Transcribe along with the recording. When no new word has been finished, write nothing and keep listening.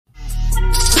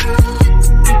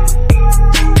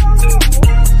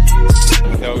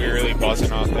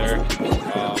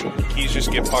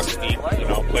get pucks deep,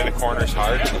 play the corners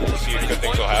hard, and see if good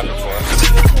things will happen for us.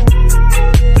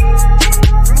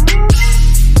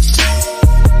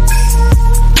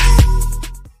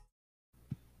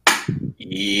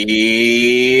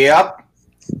 Yep.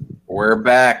 We're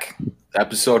back.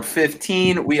 Episode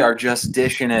 15. We are just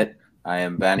dishing it. I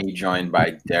am Benny, joined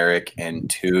by Derek and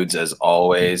Tudes as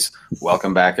always.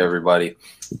 Welcome back, everybody.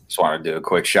 Just want to do a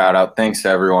quick shout out. Thanks to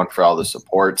everyone for all the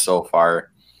support so far.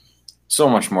 So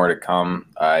much more to come.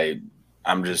 I've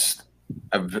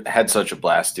had such a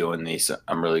blast doing these.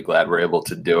 I'm really glad we're able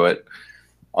to do it.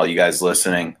 All you guys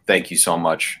listening, thank you so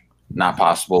much. Not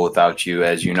possible without you,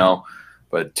 as you know.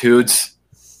 But Tudes,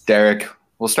 Derek,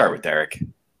 we'll start with Derek,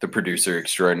 the producer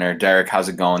extraordinaire. Derek, how's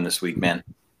it going this week, man?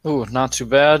 Ooh, not too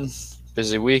bad.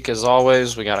 Busy week as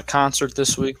always. We got a concert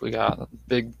this week. We got a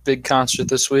big concert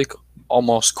this week.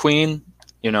 Almost Queen.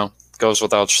 Goes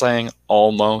without saying,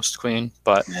 almost Queen.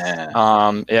 But yeah,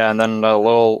 and then a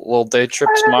little day trip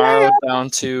tomorrow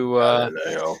down to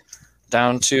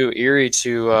Erie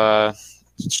to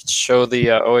show the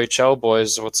OHL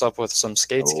boys what's up with some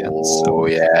skate skins. Oh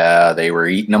yeah, they were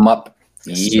eating them up.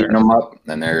 Them up,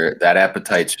 and that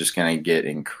appetite's just going to get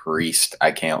increased.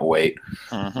 I can't wait.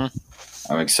 Mm-hmm.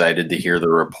 I'm excited to hear the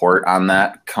report on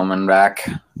that coming back.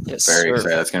 Yes, very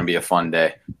excited. It's going to be a fun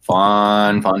day.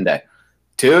 Fun day.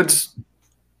 Tudes,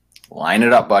 line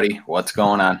it up, buddy. What's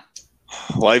going on?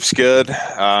 Life's good.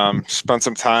 Spent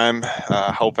some time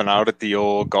helping out at the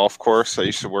old golf course I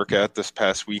used to work at this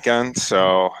past weekend.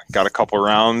 So got a couple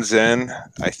rounds in.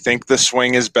 I think the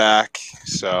swing is back.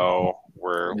 So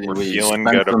we're feeling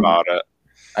good about it.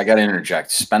 I got to interject.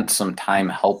 Spent some time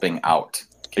helping out.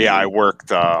 I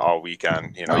worked all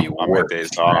weekend, on my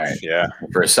days off. Right. Yeah.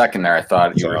 For a second there, I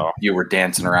thought you were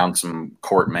dancing around some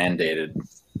court mandated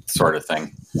sort of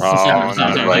thing. Oh,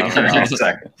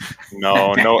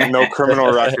 no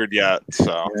criminal record yet.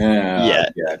 So yeah.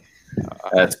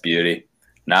 That's beauty.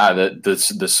 Nah,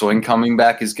 the swing coming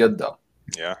back is good though.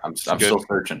 Yeah, I'm still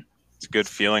searching. It's a good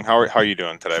feeling. How are you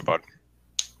doing today, bud?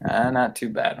 Not too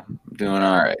bad. I'm doing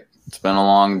all right. It's been a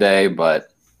long day,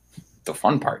 but the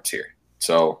fun part's here.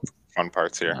 So fun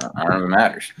parts here. I don't know if it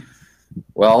matters.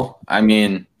 Well, I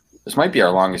mean, this might be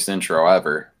our longest intro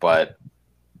ever, but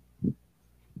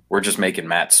we're just making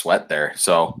Matt sweat there.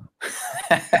 So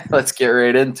let's get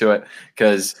right into it,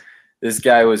 because this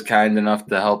guy was kind enough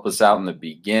to help us out in the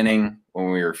beginning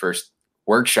when we were first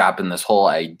workshopping this whole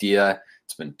idea.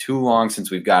 It's been too long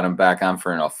since we've got him back on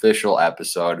for an official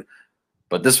episode,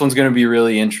 but this one's going to be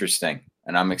really interesting,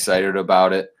 and I'm excited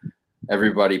about it.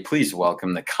 Everybody, please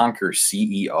welcome the Conquer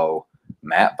CEO,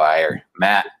 Matt Beyer.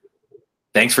 Matt,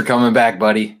 thanks for coming back,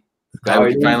 buddy. Glad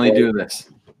we can finally do this.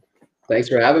 Thanks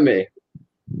for having me.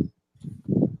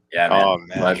 Yeah, man.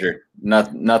 Pleasure.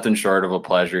 Nothing short of a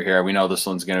pleasure here. We know this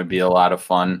one's going to be a lot of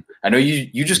fun. I know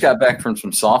you just got back from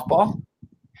some softball.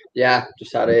 Yeah,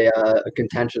 just had a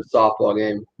contentious softball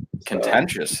game.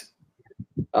 Contentious?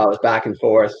 It was back and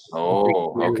forth.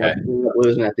 Oh, okay. We ended up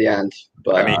losing at the end.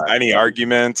 But any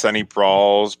arguments, any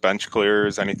brawls, bench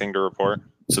clears, anything to report?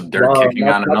 Some dirt kicking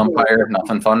on an umpire,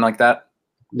 nothing fun like that?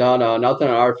 No, nothing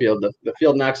on our field. The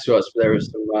field next to us, there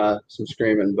was some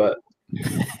screaming, but we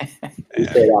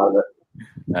stayed out of it.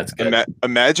 That's good.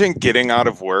 Imagine getting out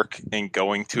of work and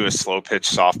going to a slow pitch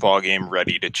softball game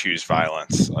ready to choose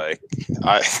violence. Like,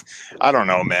 I don't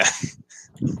know, man.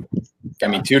 I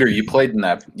mean, Tudor, you played in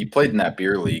that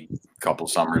beer league a couple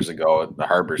summers ago at the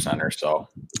Harbor Center. So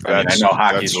I know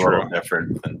hockey's a little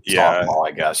different than softball,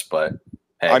 I guess, but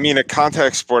hey. I mean, a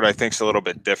contact sport I think is a little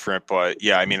bit different, but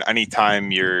yeah, I mean,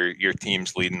 anytime your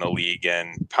team's leading the league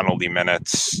in penalty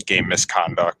minutes, game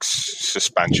misconducts,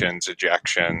 suspensions,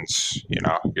 ejections,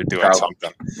 you're doing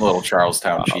something. Little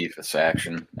Charlestown Chiefs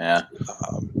action, yeah.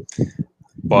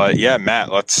 But yeah,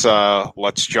 Matt,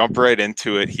 let's jump right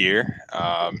into it here.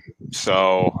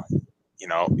 So,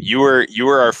 you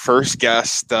were our first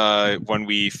guest when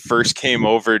we first came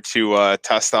over to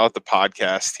test out the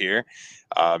podcast here.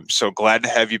 So glad to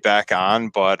have you back on,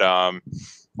 but I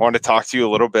want to talk to you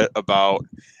a little bit about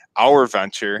our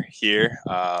venture here.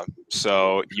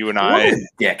 So you and I.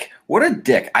 What a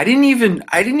dick! I didn't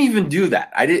even do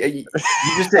that. You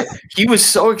just did. He was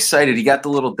so excited. He got the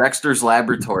little Dexter's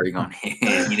Laboratory going. He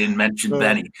didn't mention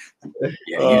Benny. Yeah,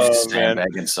 you just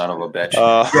sandbagging son of a bitch.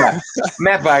 Yeah,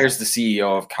 Matt Beyer's the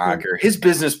CEO of Conquer. His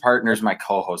business partner is my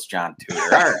co-host John Tudor. All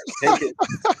right,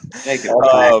 take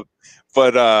it.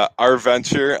 But our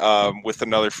venture with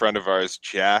another friend of ours,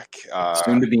 Jack.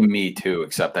 Soon to be me too,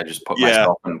 except I just put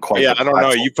myself in quite. Yeah, I don't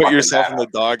know. You put yourself in the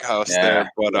doghouse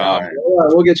there, but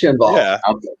we'll get you involved. Yeah,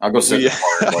 I'll go sit in the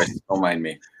corner, boys. Don't mind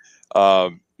me.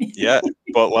 Yeah,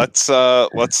 but let's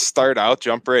start out,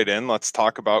 jump right in. Let's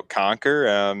talk about Conquer.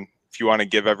 If you want to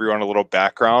give everyone a little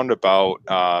background about,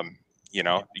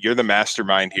 you're the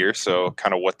mastermind here, so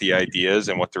kind of what the idea is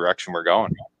and what direction we're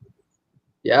going.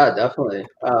 Yeah, definitely.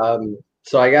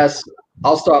 So I guess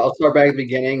I'll start back at the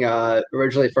beginning.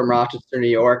 Originally from Rochester, New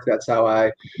York. That's how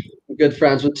I'm good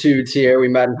friends with Toots here. We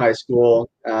met in high school.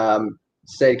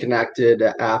 Stayed connected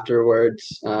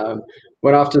afterwards.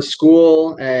 Went off to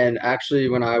school, and actually,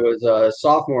 when I was a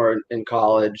sophomore in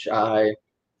college, I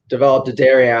developed a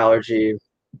dairy allergy,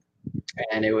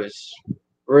 and it was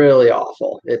really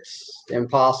awful. It's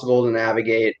impossible to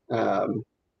navigate,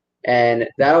 and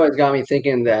that always got me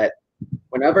thinking that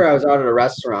whenever I was out at a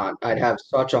restaurant, I'd have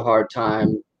such a hard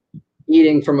time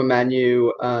eating from a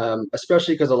menu,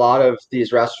 especially because a lot of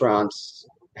these restaurants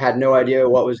had no idea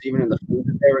what was even in the food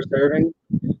that they were serving.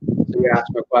 So you ask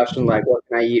them a question like, "What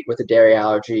can I eat with a dairy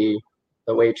allergy?"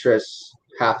 The waitress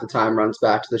half the time runs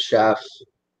back to the chef,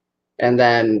 and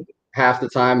then half the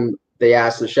time they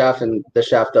ask the chef, and the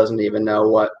chef doesn't even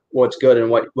know what's good and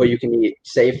what you can eat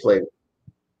safely.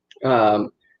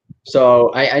 Um,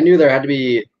 so I knew there had to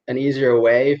be an easier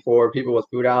way for people with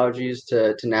food allergies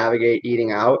to navigate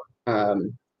eating out,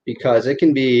 because it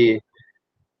can be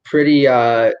pretty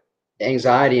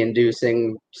anxiety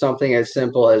inducing, something as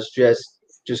simple as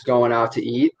just going out to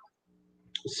eat.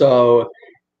 So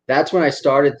that's when I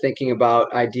started thinking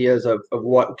about ideas of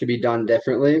what could be done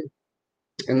differently.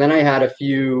 And then I had a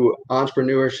few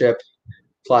entrepreneurship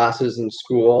classes in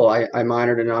school. I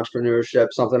minored in entrepreneurship,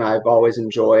 something I've always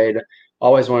enjoyed,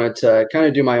 always wanted to kind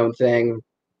of do my own thing.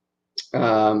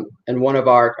 And one of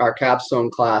our capstone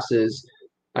classes,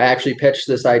 I actually pitched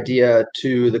this idea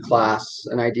to the class,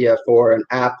 an idea for an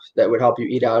app that would help you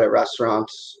eat out at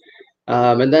restaurants,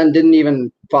 and then didn't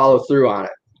even follow through on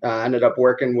it. Ended up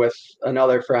working with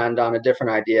another friend on a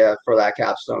different idea for that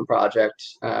capstone project.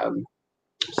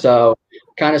 So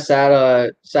kind of sat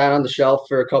on the shelf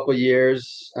for a couple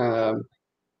years,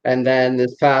 and then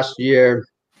this past year,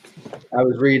 I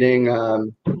was reading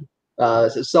a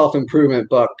self-improvement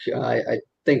book. I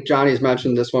think Johnny's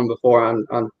mentioned this one before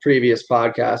on previous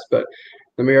podcasts, but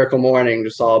The Miracle Morning,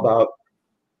 just all about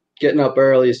getting up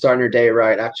early, starting your day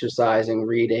right, exercising,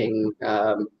 reading,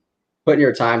 putting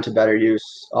your time to better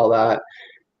use, all that.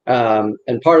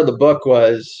 And part of the book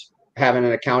was having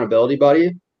an accountability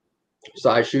buddy.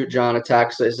 So I shoot John a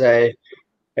text. I say,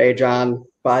 "Hey, John,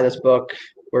 buy this book.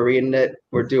 We're reading it.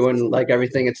 We're doing like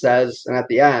everything it says, and at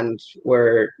the end,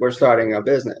 we're starting a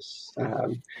business."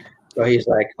 So he's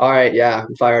like, "All right, yeah,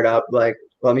 I'm fired up. Like,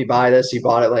 let me buy this." He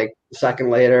bought it like a second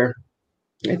later.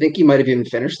 I think he might have even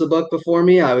finished the book before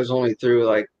me. I was only through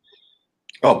like.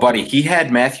 Oh, buddy, he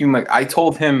had I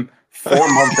told him 4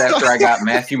 months after I got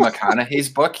Matthew McConaughey's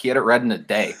book, he had it read in a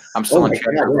day. I'm still in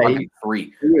chapter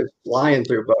 3. He was flying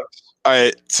through books.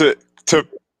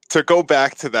 To go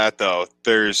back to that though,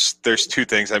 there's two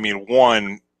things. I mean,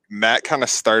 one, Matt kind of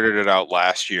started it out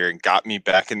last year and got me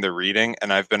back into reading,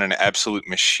 and I've been an absolute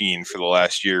machine for the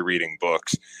last year reading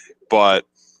books. But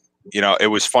it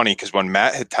was funny because when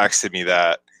Matt had texted me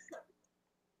that,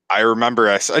 I remember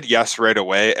I said yes right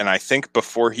away, and I think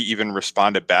before he even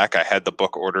responded back, I had the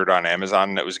book ordered on Amazon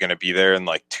and it was going to be there in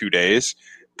like 2 days.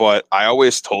 But I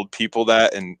always told people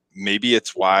that, and maybe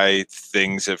it's why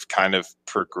things have kind of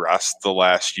progressed the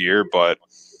last year. But,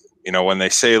 when they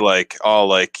say like, oh,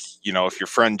 like, if your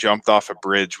friend jumped off a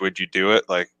bridge, would you do it?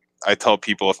 Like, I tell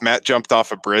people, if Matt jumped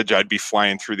off a bridge, I'd be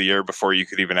flying through the air before you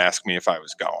could even ask me if I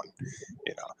was going,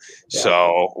 Yeah.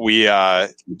 So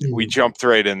we jumped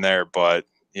right in there, but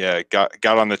yeah, got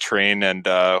on the train and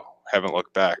haven't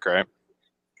looked back, right?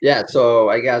 Yeah, so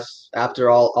I guess after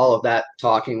all of that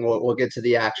talking, we'll get to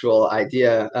the actual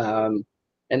idea.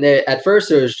 And at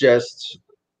first it was just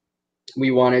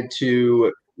we wanted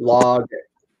to log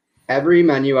every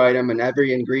menu item and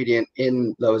every ingredient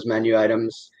in those menu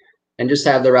items and just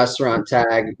have the restaurant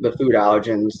tag the food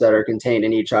allergens that are contained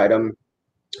in each item.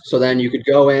 So then you could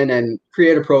go in and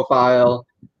create a profile,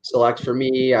 select for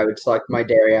me, I would select my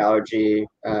dairy allergy.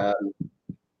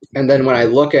 And then when I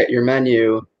look at your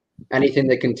menu, anything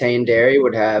that contained dairy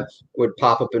would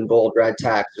pop up in bold red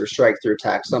text or strike through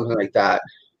text, something like that.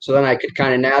 So then I could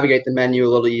kind of navigate the menu a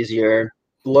little easier,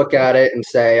 look at it and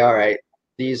say, all right,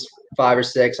 these 5 or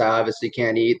 6 I obviously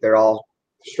can't eat. They're all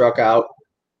struck out.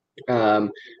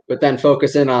 But then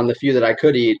focus in on the few that I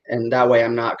could eat. And that way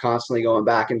I'm not constantly going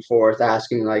back and forth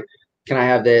asking like, can I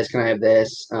have this? Can I have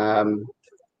this?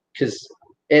 Because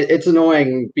it's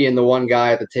annoying being the one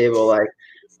guy at the table like,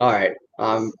 all right,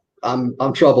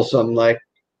 I'm troublesome. Like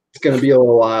it's going to be a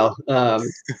little while.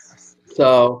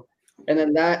 So, and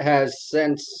then that has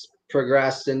since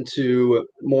progressed into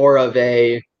more of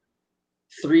a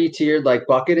 3-tiered like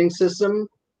bucketing system.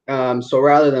 So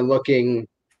rather than looking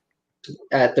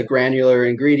at the granular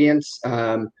ingredients,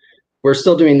 we're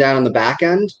still doing that on the back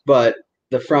end, but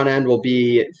the front end will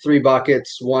be 3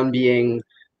 buckets, one being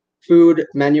food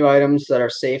menu items that are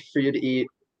safe for you to eat.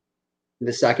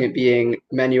 The second being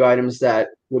menu items that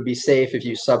would be safe if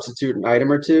you substitute an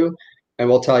item or two, and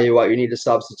we'll tell you what you need to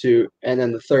substitute. And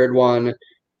then the third one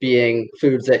being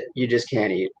foods that you just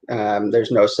can't eat.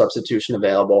 There's no substitution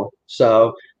available.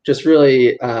 So just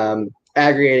really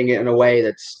aggregating it in a way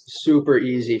that's super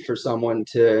easy for someone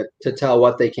to tell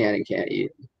what they can and can't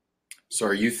eat. So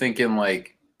are you thinking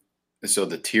like, so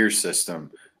the tier system,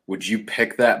 would you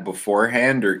pick that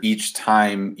beforehand, or each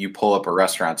time you pull up a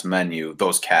restaurant's menu,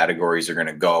 those categories are going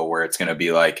to go where it's going to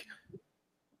be like,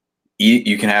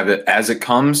 you can have it as it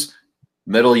comes,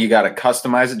 middle, you got to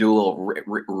customize it, do a little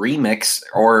remix,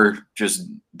 or just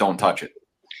don't touch it?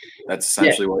 That's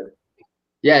essentially what.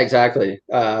 Yeah, exactly.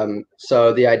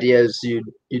 So the idea is you'd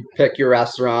pick your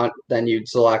restaurant, then you'd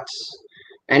select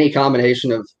any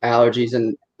combination of allergies,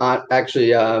 and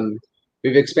actually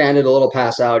we've expanded a little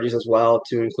past allergies as well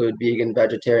to include vegan,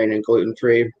 vegetarian, and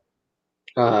gluten-free.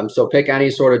 So pick any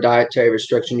sort of dietary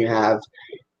restriction you have,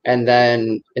 and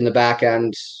then in the back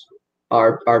end,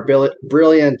 our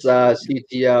brilliant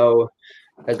CTO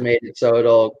has made it so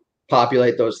it'll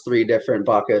populate those 3 different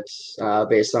buckets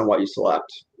based on what you select.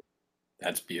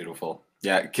 That's beautiful.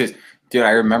 Yeah, because, dude, I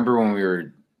remember when we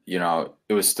were,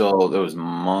 it was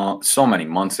so many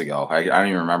months ago. I don't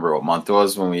even remember what month it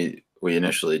was when we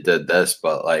initially did this,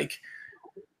 but like,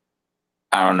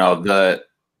 I don't know,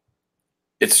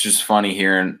 it's just funny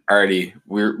hearing already,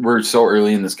 we're so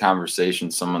early in this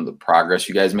conversation, some of the progress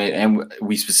you guys made. And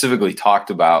we specifically talked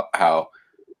about how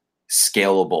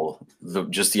scalable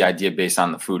just the idea based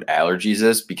on the food allergies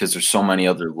is, because there's so many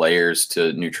other layers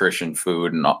to nutrition,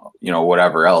 food, and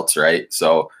whatever else, right?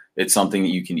 So it's something that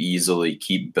you can easily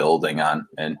keep building on,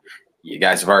 and you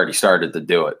guys have already started to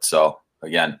do it. So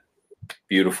again,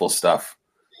 beautiful stuff.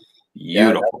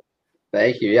 Beautiful. Yeah,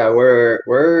 thank you. Yeah,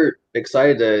 we're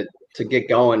excited to get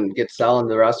going, get selling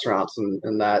to restaurants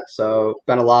and that. So it's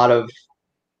been a lot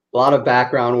of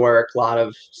background work, a lot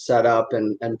of setup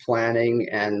and planning,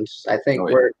 and I think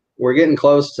we're getting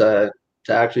close to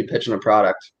actually pitching a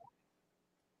product.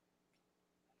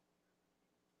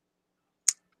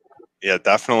 Yeah,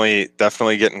 definitely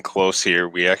getting close here.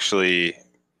 We actually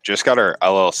just got our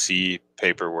LLC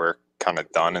paperwork kind of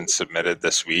done and submitted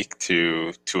this week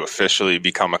to officially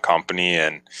become a company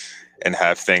and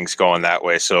have things going that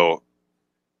way. So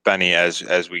Benny,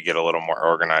 as we get a little more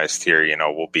organized here,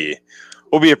 we'll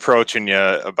be approaching you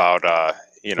about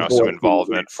some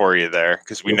involvement for you there,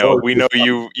 because we know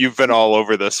you've been all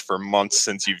over this for months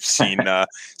since you've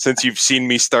seen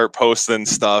me start posting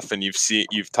stuff, and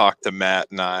you've talked to Matt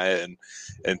and I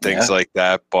and things like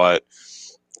that. But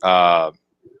I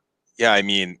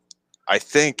mean, I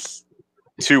think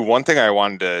too, one thing I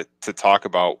wanted to talk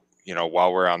about,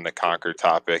 while we're on the Conquer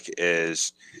topic,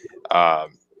 is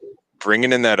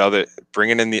bringing in our other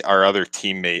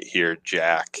teammate here,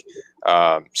 Jack.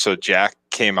 So Jack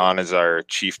came on as our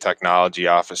chief technology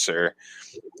officer.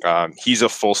 He's a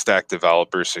full stack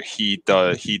developer, so he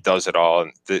does it all.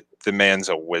 And the man's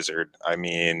a wizard. I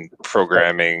mean,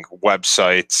 programming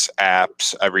websites,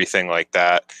 apps, everything like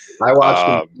that. I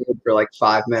watched him for like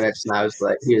 5 minutes, and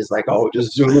he was like, oh,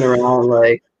 just zooming around,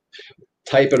 like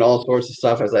typing all sorts of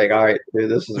stuff. I was like, all right,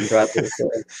 dude, this is impressive.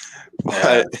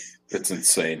 Yeah, it's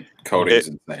insane. Coding's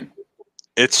insane.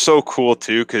 It's so cool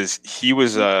too, because he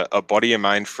was a buddy of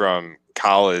mine from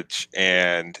college,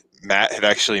 and Matt had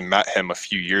actually met him a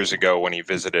few years ago when he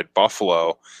visited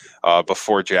Buffalo,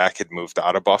 before Jack had moved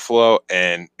out of Buffalo.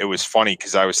 And it was funny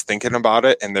because I was thinking about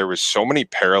it, and there was so many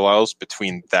parallels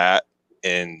between that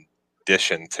and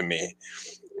Dishon to me,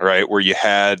 right? Where you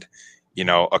had,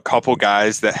 a couple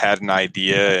guys that had an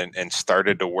idea and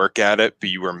started to work at it, but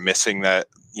you were missing that,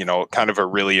 kind of a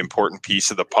really important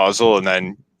piece of the puzzle, and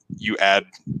then you add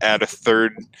a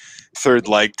third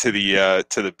leg to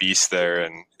the beast there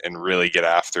and really get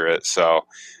after it. So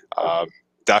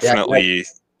definitely,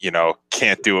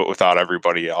 can't do it without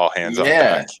everybody, all hands on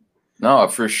deck. No,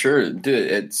 for sure,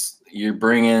 dude. You're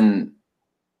bringing,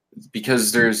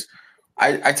 because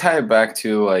I tie it back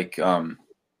to like, when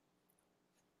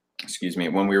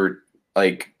we were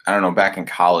like, I don't know, back in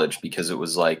college, because it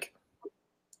was like,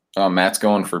 Matt's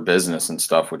going for business and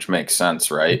stuff, which makes sense,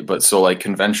 right? But so like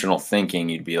conventional thinking,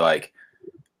 you'd be like,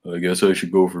 I guess I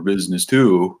should go for business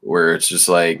too, where it's just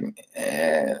like,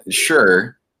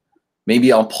 sure,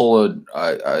 maybe I'll pull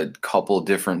a couple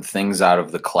different things out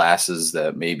of the classes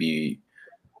that maybe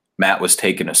Matt was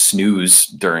taking a snooze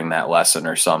during that lesson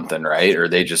or something, right? Or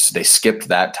they skipped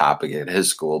that topic at his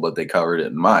school, but they covered it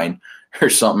in mine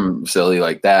or something silly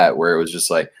like that, where it was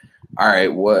just like, all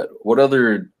right, what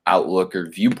other outlook or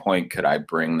viewpoint could I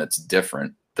bring that's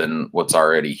different than what's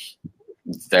already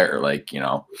there? Like,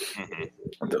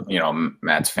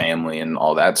 Matt's family and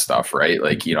all that stuff, right?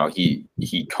 Like,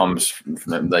 he comes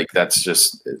from, like, that's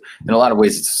just, in a lot of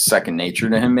ways, it's second nature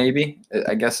to him, maybe,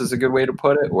 I guess is a good way to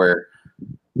put it, where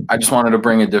I just wanted to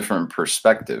bring a different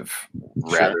perspective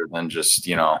rather than just,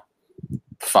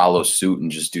 follow suit and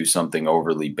just do something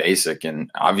overly basic. And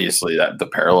obviously that the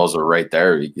parallels are right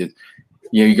there.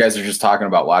 You guys are just talking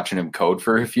about watching him code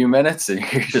for a few minutes and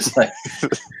you're just like,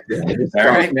 all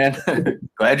right, man,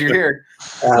 glad you're here.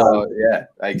 So yeah,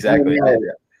 exactly.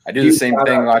 I do the same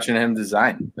thing watching him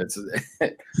design. It's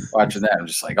watching that. I'm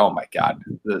just like, oh my God,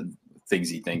 the things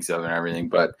he thinks of and everything.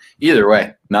 But either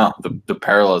way, no, the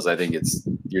parallels, I think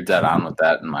you're dead on with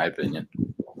that in my opinion.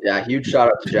 Yeah, huge shout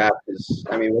out to Jeff, because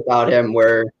without him,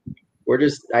 we're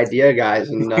just idea guys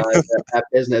and that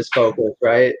business focus,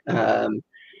 right?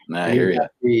 I hear you.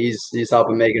 He's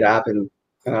helping make it happen.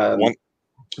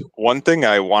 One thing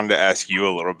I wanted to ask you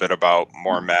a little bit about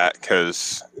more, Matt,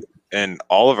 because in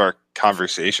all of our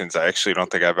conversations, I actually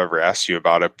don't think I've ever asked you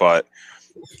about it, but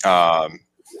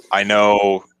I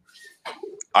know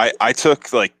I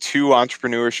took like 2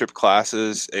 entrepreneurship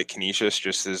classes at Canisius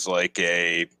just as like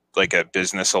a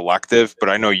business elective, but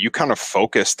I know you kind of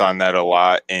focused on that a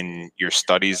lot in your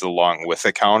studies along with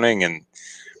accounting. And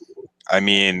I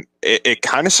mean, it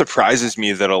kind of surprises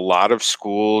me that a lot of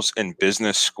schools and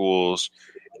business schools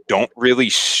don't really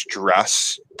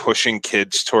stress pushing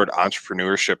kids toward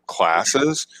entrepreneurship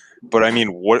classes. But I mean,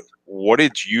 what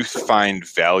did you find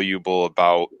valuable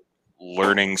about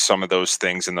learning some of those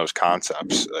things and those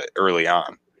concepts early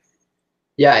on?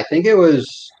 Yeah, I think it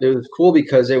was cool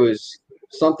because it was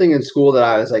something in school that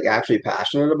I was like actually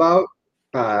passionate about.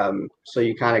 So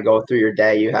you kind of go through your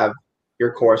day, you have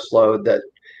your course load that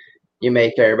you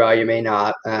may care about, you may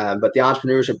not. But the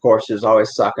entrepreneurship courses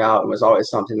always stuck out and was always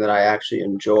something that I actually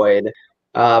enjoyed.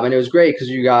 And it was great because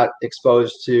you got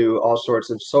exposed to all sorts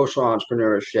of social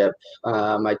entrepreneurship.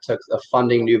 I took a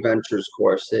funding new ventures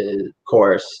course. And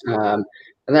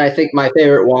then I think my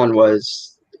favorite one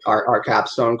was our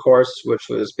capstone course, which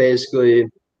was basically,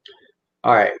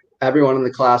 all right, everyone in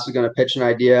the class is going to pitch an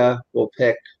idea. We'll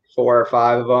pick 4 or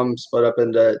 5 of them, split up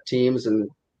into teams, and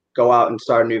go out and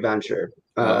start a new venture.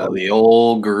 The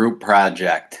old group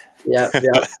project. Yeah.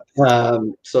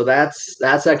 So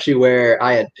that's actually where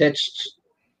I had pitched.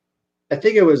 I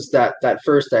think it was that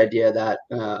first idea, that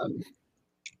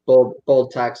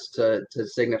bold text to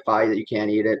signify that you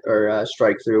can't eat it or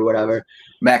strike through, whatever.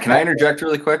 Matt, can I interject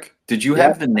really quick? Did you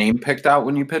have the name picked out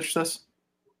when you pitched this?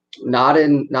 Not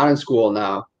in school,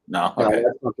 no. No, okay. No,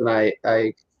 that's something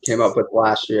I came up with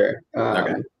last year.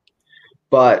 Okay.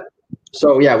 But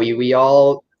so yeah, we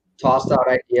all tossed out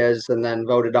ideas and then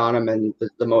voted on them, and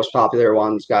the most popular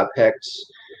ones got picked.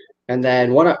 And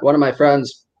then one of my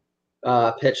friends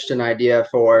pitched an idea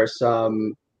for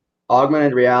some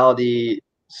augmented reality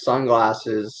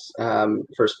sunglasses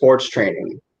for sports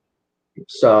training.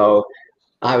 So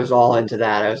I was all into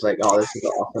that. I was like, oh, this is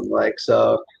awesome. Like,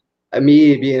 so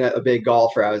me being a big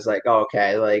golfer, I was like, oh,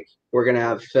 okay, like we're going to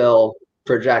have Phil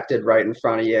projected right in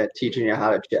front of you, teaching you how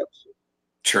to chip.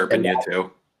 Chirping you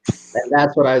too. And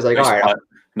that's what I was like, nice all right.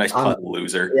 Nice putt,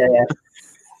 loser.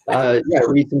 Yeah.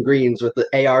 Read some greens with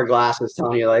the AR glasses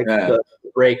telling you like the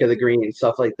break of the green,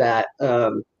 stuff like that.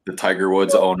 The Tiger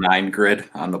Woods 09 grid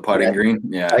on the putting green.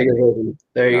 Yeah. Tiger Woods.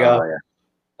 There you go.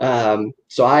 Yeah.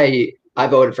 So I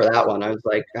voted for that one. I was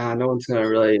like, no one's going to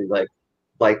really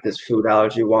like this food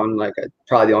allergy one. Like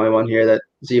probably the only one here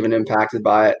that's even impacted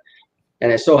by it.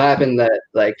 And it so happened that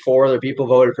like 4 other people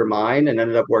voted for mine and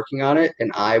ended up working on it,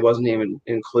 and I wasn't even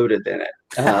included in it.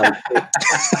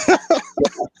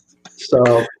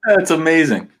 So that's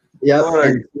amazing. Yeah.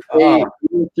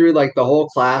 Through like the whole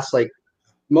class, like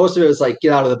most of it was like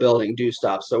get out of the building, do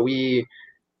stuff. So me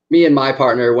and my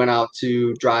partner went out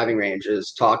to driving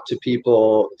ranges, talked to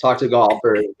people, talked to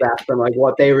golfers, asked them like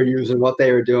what they were using, what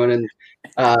they were doing, and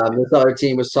this other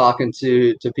team was talking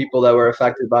to people that were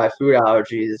affected by food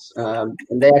allergies,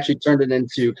 and they actually turned it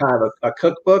into kind of a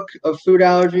cookbook of food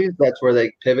allergies. That's where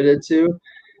they pivoted to.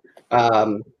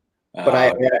 But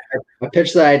I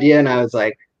pitched the idea, and I was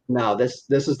like, no, this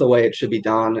is the way it should be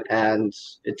done. And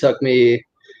it took me,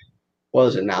 what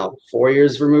is it now, 4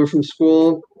 years removed from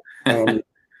school, and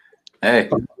hey,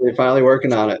 we're finally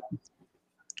working on it.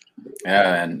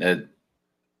 Yeah, and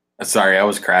Sorry, I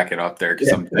was cracking up there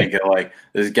because I'm thinking like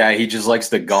this guy, he just likes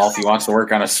to golf. He wants to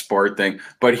work on a sport thing.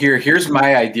 But here's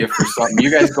my idea for something.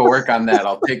 You guys go work on that.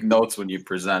 I'll take notes when you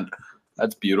present.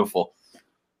 That's beautiful.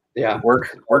 Yeah.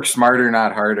 Work smarter,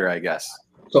 not harder, I guess.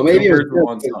 So maybe they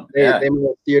might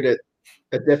have steered it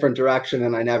a different direction,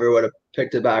 and I never would have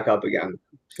picked it back up again.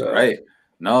 So. Right.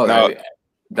 No,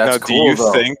 that's cool.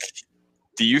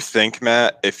 Do you think,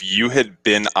 Matt, if you had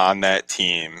been on that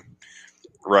team,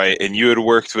 right, and you had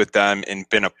worked with them and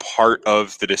been a part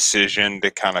of the decision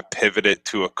to kind of pivot it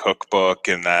to a cookbook,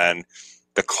 and then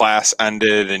the class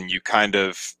ended and you kind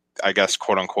of, I guess,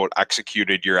 quote unquote,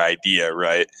 executed your idea,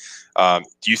 right?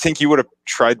 Do you think you would have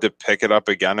tried to pick it up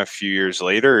again a few years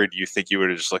later, or do you think you would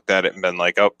have just looked at it and been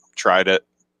like, oh, tried it,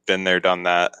 been there, done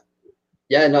that?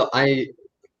 Yeah, no, I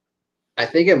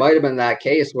think it might have been that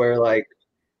case where like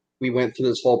we went through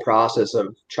this whole process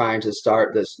of trying to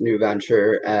start this new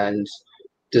venture and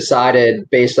decided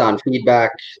based on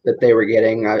feedback that they were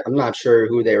getting. I'm not sure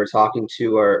who they were talking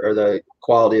to or the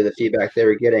quality of the feedback they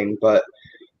were getting,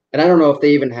 and I don't know if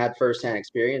they even had firsthand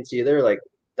experience either. Like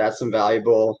that's some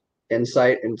valuable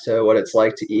insight into what it's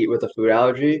like to eat with a food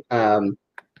allergy.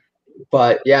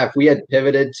 But yeah, if we had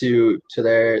pivoted to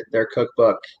their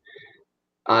cookbook,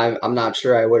 I'm not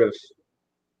sure I would have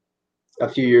a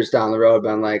few years down the road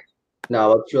been like,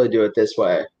 no, let's really do it this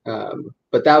way.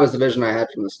 But that was the vision I had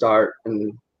from the start,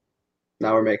 and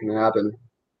now we're making it happen.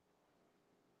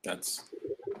 That's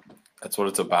what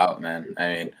it's about, man.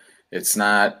 I mean, it's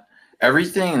not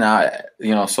everything. Not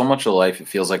so much of life. It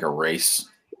feels like a race.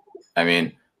 I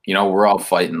mean, we're all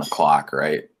fighting the clock,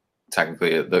 right?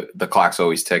 Technically, the clock's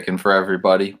always ticking for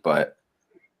everybody, but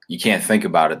you can't think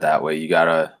about it that way. You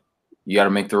gotta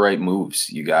make the right moves.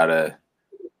 You gotta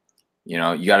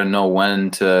know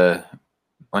when to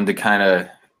kind of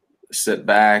sit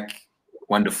back,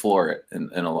 when to floor it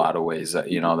in a lot of ways. That's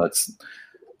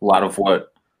a lot of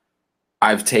what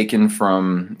I've taken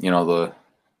from,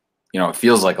 it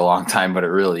feels like a long time, but it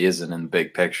really isn't in the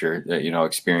big picture,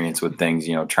 experience with things,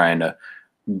 trying to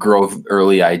grow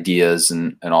early ideas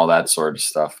and all that sort of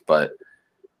stuff. But,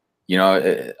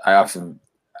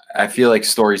 I feel like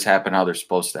stories happen how they're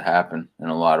supposed to happen in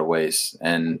a lot of ways.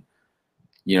 And,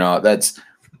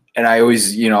 and I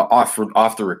always,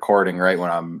 off the recording, right, when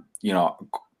I'm,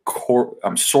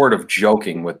 I'm sort of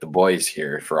joking with the boys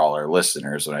here for all our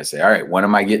listeners when I say, all right, when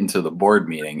am I getting to the board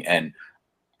meeting? And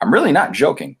I'm really not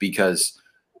joking, because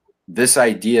this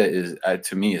idea is,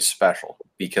 to me, is special,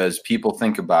 because people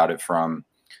think about it from,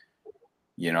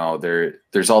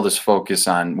 there's all this focus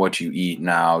on what you eat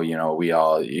now. You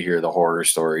hear the horror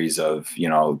stories of,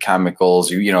 chemicals,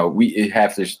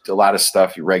 there's a lot of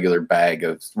stuff, your regular bag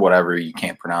of whatever, you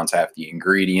can't pronounce half the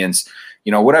ingredients,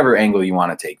 whatever angle you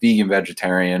want to take, vegan,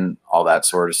 vegetarian, all that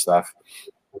sort of stuff.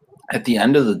 At the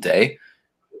end of the day,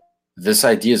 this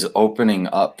idea is opening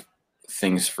up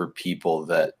things for people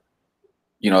that,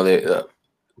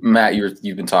 Matt,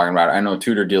 you've been talking about it. I know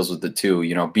Tudor deals with it too.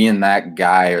 Being that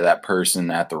guy or that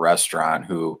person at the restaurant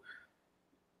who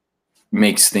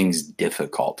makes things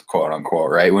difficult, quote unquote,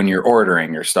 right? When you're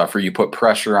ordering your stuff, or you put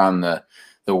pressure on the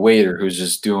waiter who's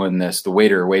just doing this, the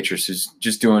waiter or waitress who's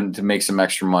just doing to make some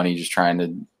extra money, just trying to,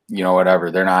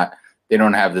 whatever. They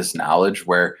don't have this knowledge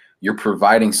where you're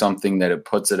providing something that it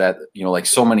puts it at, like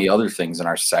so many other things in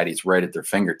our society, it's right at their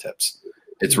fingertips.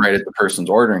 It's right at the person's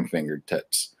ordering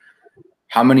fingertips.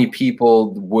 How many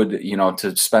people would,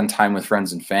 to spend time with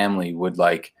friends and family would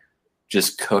like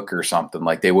just cook or something?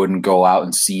 Like they wouldn't go out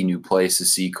and see new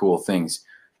places, see cool things.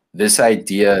 This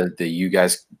idea that you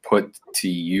guys put to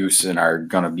use and are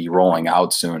going to be rolling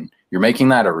out soon, you're making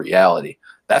that a reality.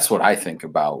 That's what I think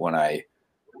about when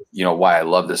why I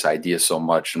love this idea so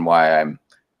much, and why I'm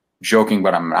joking,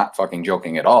 but I'm not fucking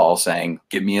joking at all, saying,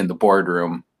 get me in the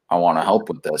boardroom. I want to help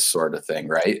with this sort of thing,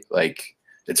 right? Like,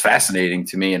 it's fascinating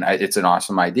to me, and it's an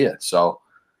awesome idea. So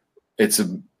it's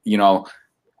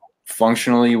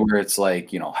functionally where it's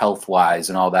like, health wise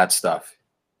and all that stuff,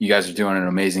 you guys are doing an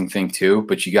amazing thing too,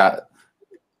 but you got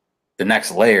the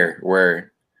next layer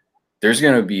where there's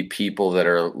going to be people that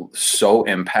are so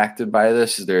impacted by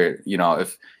this. They're,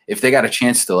 if they got a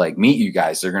chance to like meet you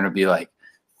guys, they're going to be like,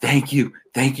 thank you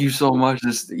so much.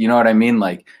 This, you know what I mean?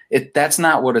 Like that's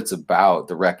not what it's about,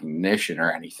 the recognition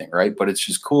or anything, right? But it's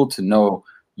just cool to know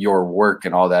your work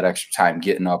and all that extra time,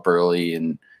 getting up early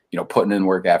and, putting in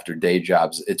work after day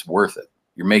jobs. It's worth it.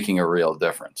 You're making a real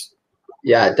difference.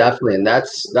 Yeah, definitely. And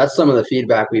that's some of the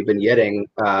feedback we've been getting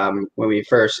when we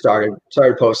first started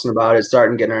posting about it,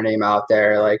 starting getting our name out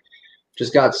there. Like,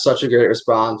 just got such a great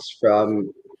response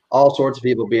from all sorts of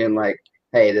people being like,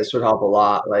 hey, this would help a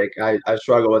lot. Like I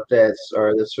struggle with this,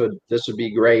 or this would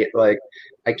be great. Like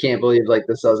I can't believe like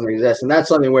this doesn't exist. And that's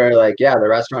something where like, yeah, the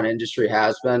restaurant industry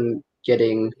has been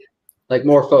getting like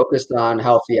more focused on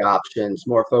healthy options,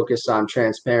 more focused on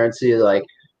transparency, like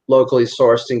locally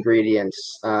sourced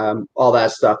ingredients, all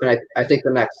that stuff. And I think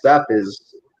the next step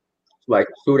is like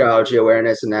food allergy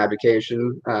awareness and advocacy.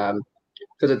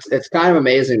 Because it's kind of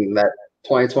amazing that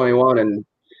 2021 and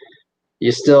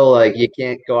you still like you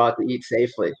can't go out to eat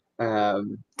safely. So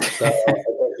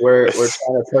we're trying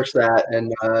to push that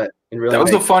and really. That was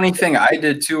the funny thing I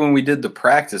did too when we did the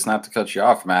practice. Not to cut you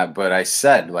off, Matt, but I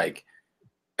said like,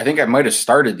 I think I might have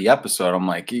started the episode. I'm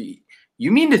like,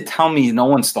 you mean to tell me no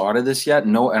one's thought of this yet?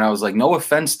 No, and I was like, no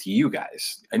offense to you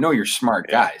guys. I know you're smart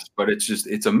guys, but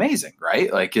it's amazing,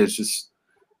 right? Like it's just.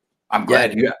 I'm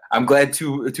glad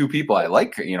two people I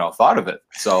like, thought of it.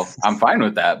 So I'm fine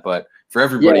with that. But for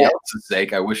everybody else's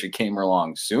sake, I wish it came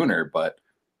along sooner. But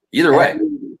either way,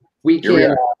 we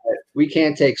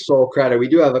can't take sole credit. We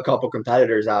do have a couple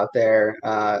competitors out there,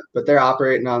 but they're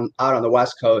operating out on the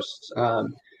West Coast.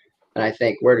 And I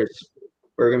think we're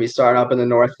going to be starting up in the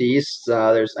Northeast.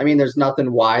 There's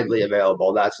nothing widely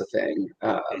available. That's the thing.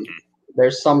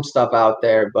 There's some stuff out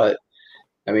there, but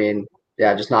I mean.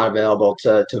 Yeah, just not available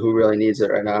to who really needs it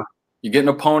right now. You're getting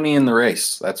a pony in the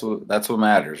race. That's what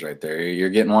matters right there. You're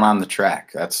getting one on the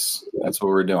track. That's what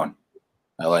we're doing.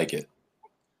 I like it.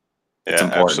 It's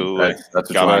important. Absolutely. That's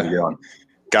what you want to be doing.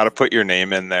 Got to put your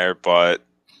name in there, but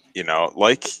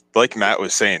like Matt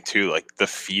was saying too, like the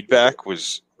feedback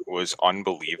was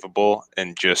unbelievable,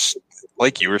 and just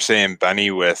like you were saying,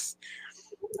 Benny, with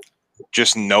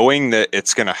just knowing that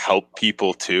it's going to help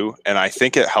people too. And I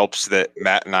think it helps that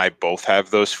Matt and I both have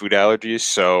those food allergies.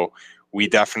 So we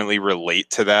definitely relate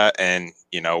to that. And,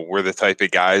 we're the type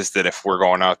of guys that if we're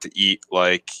going out to eat,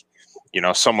 like,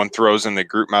 someone throws in the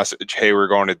group message, hey, we're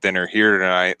going to dinner here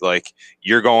tonight. Like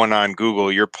you're going on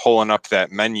Google, you're pulling up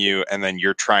that menu, and then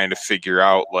you're trying to figure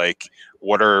out like,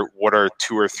 what are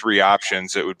 2 or 3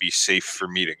 options that would be safe for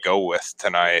me to go with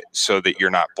tonight so that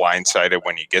you're not blindsided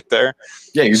when you get there.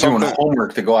 Yeah, you're doing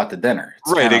homework to go out to dinner.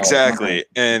 Right, exactly.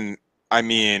 And I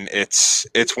mean, it's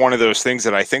one of those things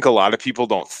that I think a lot of people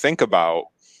don't think about.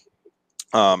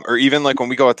 Or even like when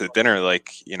we go out to dinner, like,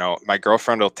 my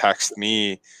girlfriend will text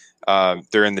me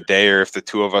during the day, or if the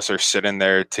two of us are sitting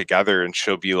there together, and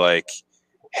she'll be like,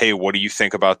 hey, what do you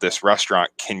think about this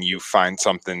restaurant? Can you find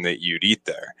something that you'd eat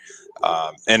there?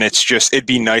 And it'd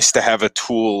be nice to have a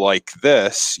tool like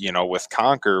this, with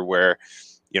Conquer, where,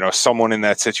 someone in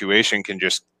that situation can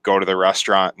just go to the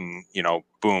restaurant and,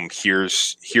 boom,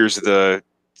 here's the,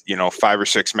 5 or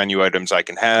 6 menu items I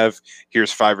can have.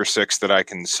 Here's 5 or 6 that I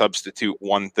can substitute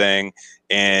one thing.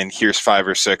 And here's 5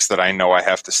 or 6 that I know I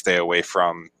have to stay away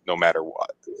from no matter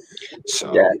what.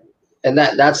 So, yeah. And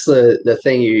that's the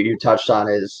thing you touched on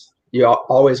is you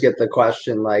always get the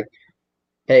question like,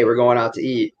 hey, we're going out to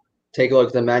eat. Take a look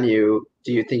at the menu.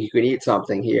 Do you think you can eat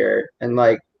something here? And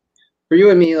like for you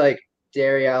and me, like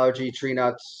dairy allergy, tree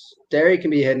nuts, dairy can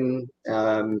be hidden,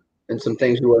 and some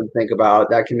things we wouldn't think about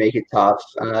that can make it tough.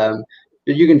 But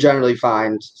you can generally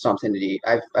find something to eat.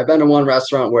 I've been to one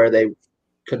restaurant where they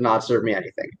could not serve me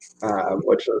anything,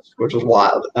 which was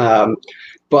wild.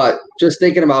 But just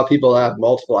thinking about people that have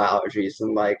multiple allergies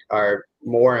and like are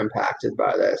more impacted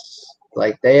by this,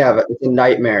 like it's a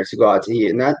nightmare to go out to eat,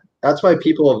 and that's why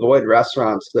people avoid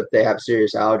restaurants if they have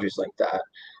serious allergies like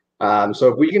that. So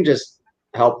if we can just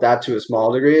help that to a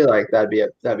small degree, like that'd be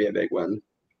a big win.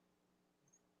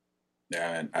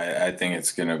 Yeah, I think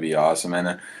it's going to be awesome.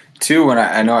 And two, when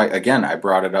I know I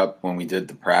brought it up when we did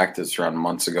the practice around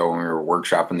months ago when we were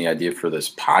workshopping the idea for this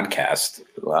podcast,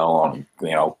 let alone,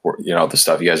 the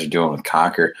stuff you guys are doing with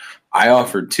Conquer. I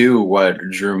offered too what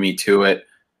drew me to it.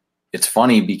 It's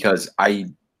funny because I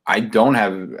don't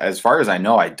have, as far as I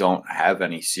know, I don't have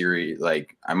any serious,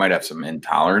 like I might have some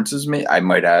intolerances.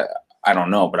 I don't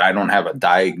know, but I don't have a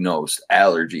diagnosed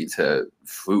allergy to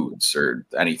foods or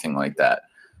anything like that.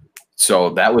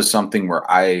 So that was something where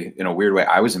in a weird way,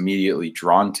 I was immediately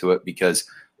drawn to it because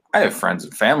I have friends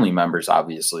and family members,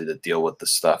 obviously, that deal with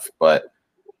this stuff. But,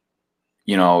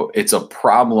 it's a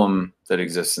problem that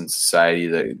exists in society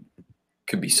that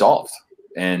could be solved.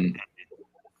 And,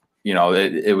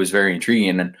 it was very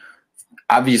intriguing. And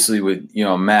obviously with,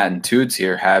 Matt and Toots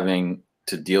here having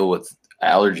to deal with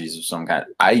allergies of some kind,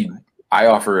 I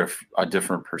offer a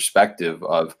different perspective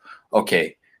of,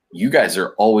 okay, you guys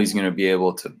are always going to be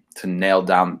able to nail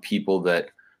down people that,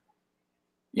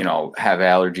 have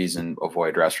allergies and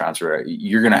avoid restaurants, or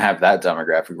you're going to have that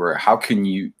demographic where how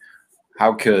could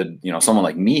someone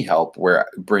like me help where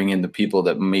bring in the people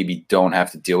that maybe don't have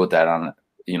to deal with that on,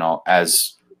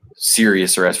 as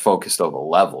serious or as focused of a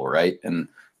level. Right. And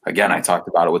again, I talked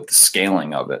about it with the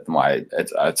scaling of it and why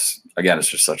it's again, it's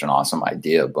just such an awesome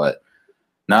idea. But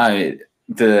no, I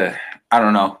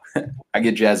don't know. I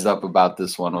get jazzed up about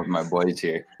this one with my boys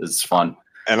here. It's fun.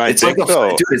 And it's like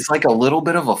it's like a little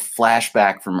bit of a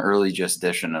flashback from early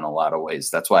Justition in a lot of ways.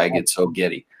 That's why I get so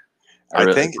giddy.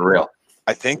 I think for real.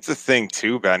 I think the thing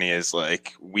too, Benny, is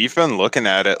like we've been looking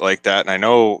at it like that, and I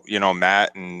know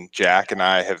Matt and Jack and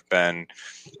I have been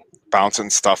bouncing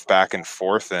stuff back and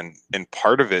forth, and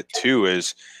part of it too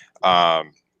is,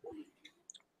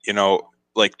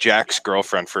 like Jack's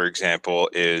girlfriend, for example,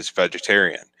 is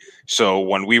vegetarian. So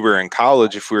when we were in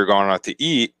college, if we were going out to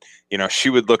eat, she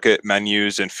would look at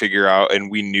menus and figure out,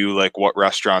 and we knew like what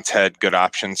restaurants had good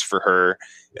options for her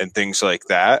and things like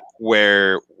that,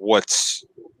 where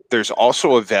there's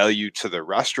also a value to the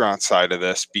restaurant side of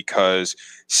this, because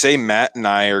say Matt and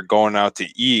I are going out to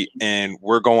eat and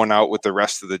we're going out with the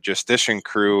rest of the Justition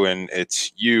crew, and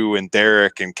it's you and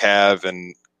Derek and Cav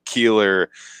and Keeler,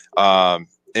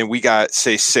 and we got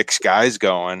say 6 guys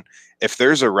going. If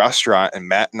there's a restaurant and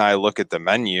Matt and I look at the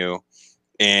menu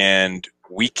and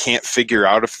we can't figure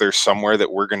out if there's somewhere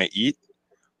that we're going to eat,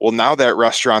 well, now that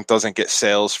restaurant doesn't get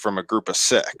sales from a group of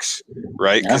 6,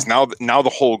 right? Because now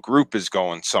the whole group is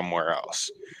going somewhere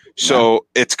else. So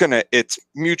it's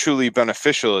mutually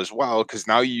beneficial as well, because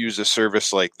now you use a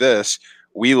service like this.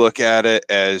 We look at it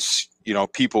as,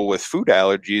 people with food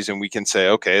allergies, and we can say,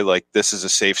 okay, like this is a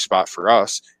safe spot for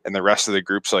us. And the rest of the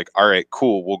group's like, all right,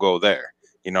 cool, we'll go there.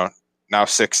 Now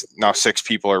 6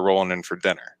 people are rolling in for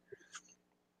dinner.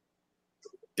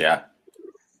 Yeah.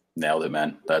 Nailed it,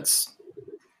 man. That's,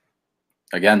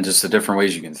 again, just the different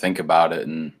ways you can think about it.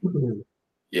 And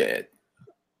yeah,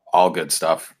 all good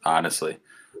stuff, honestly.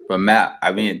 But Matt,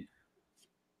 I mean,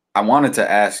 I wanted to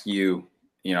ask you,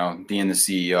 being the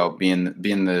CEO, being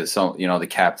the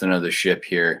captain of the ship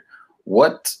here,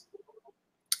 what,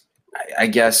 I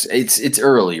guess it's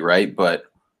early, right? But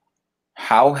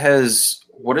what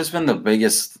has been the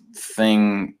biggest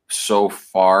thing so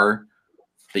far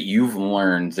that you've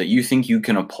learned that you think you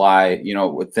can apply,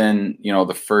 within,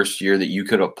 the first year, that you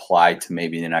could apply to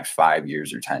maybe the next 5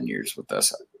 years or 10 years with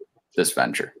this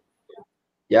venture?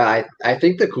 Yeah, I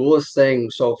think the coolest thing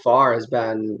so far has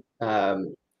been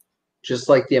just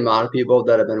like the amount of people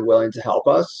that have been willing to help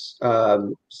us.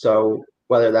 So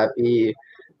whether that be,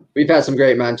 we've had some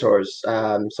great mentors.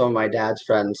 Some of my dad's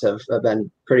friends have been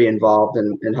pretty involved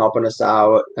in helping us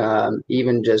out.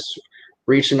 Even just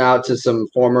reaching out to some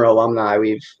former alumni.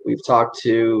 We've talked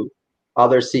to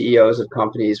other CEOs of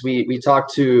companies. We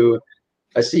talked to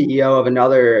a CEO of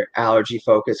another allergy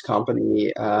focused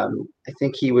company. I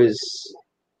think he was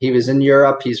in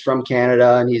Europe. He's from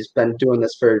Canada, and he's been doing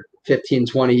this for 15,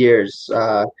 20 years.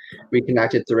 We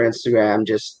connected through Instagram,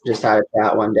 just had a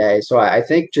chat one day. So I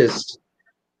think just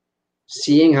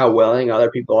seeing how willing other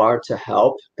people are to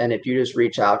help, and if you just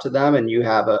reach out to them and you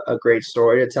have a great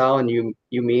story to tell and you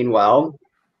mean well,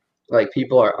 like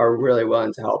people are really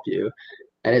willing to help you.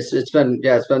 And it's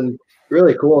been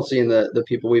really cool seeing the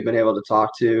people we've been able to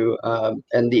talk to,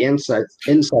 and the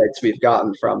insights we've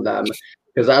gotten from them,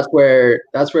 because that's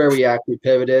where we actually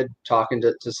pivoted, talking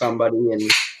to somebody, and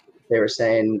they were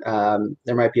saying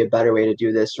there might be a better way to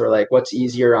do this, or like what's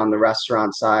easier on the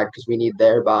restaurant side, because we need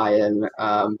their buy-in,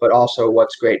 but also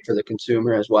what's great for the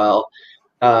consumer as well.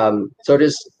 So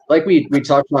just like we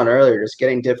talked about earlier, just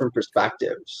getting different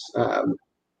perspectives,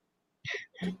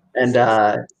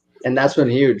 and that's been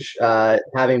huge.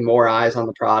 Having more eyes on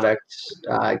the product,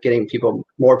 getting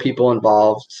more people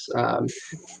involved.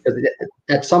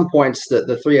 At some points,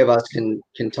 the 3 of us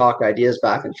can talk ideas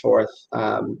back and forth,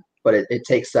 but it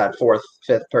takes that 4th,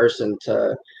 5th person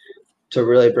to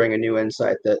really bring a new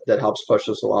insight that helps push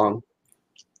us along.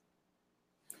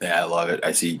 Yeah, I love it.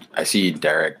 I see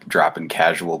Derek dropping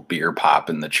casual beer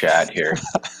pop in the chat here.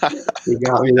 You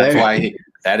got me there.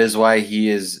 That is why he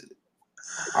is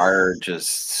our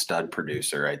just stud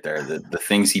producer right there. The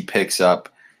things he picks up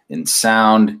in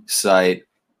sound, sight,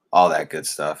 all that good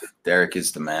stuff. Derek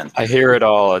is the man. I hear it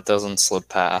all. It doesn't slip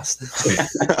past.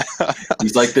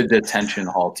 He's like the detention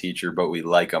hall teacher, but we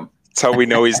like him. That's how we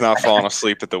know he's not falling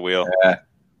asleep at the wheel. Yeah.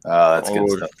 That's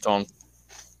good stuff.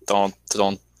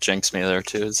 Don't jinx me there,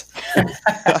 Tudes.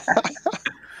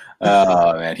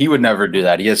 Oh man, he would never do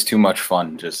that. He has too much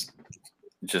fun just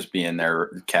being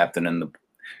there, captain in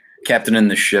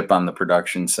the ship on the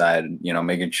production side,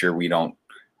 making sure we don't,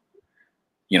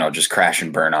 just crash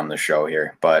and burn on the show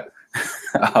here. But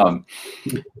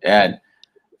and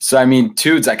so I mean,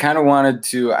 Tudes, I kind of wanted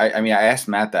to I asked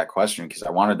Matt that question because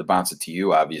I wanted to bounce it to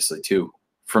you, obviously, too.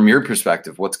 From your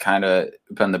perspective, what's kind of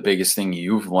been the biggest thing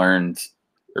you've learned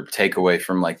or takeaway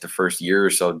from like the first year or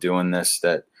so doing this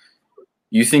that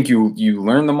you think you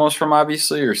learn the most from,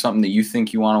 obviously, or something that you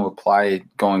think you want to apply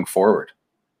going forward?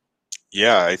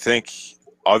 Yeah, I think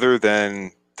other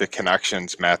than the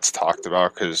connections Matt's talked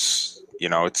about, because, you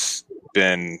know, it's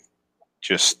been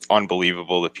just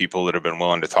unbelievable, the people that have been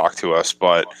willing to talk to us,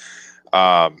 but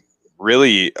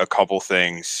really a couple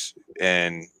things.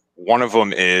 And one of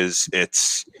them is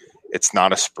it's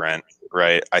not a sprint,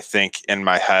 right? I think in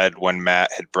my head, when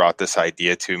Matt had brought this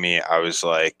idea to me, I was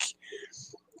like,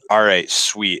 all right,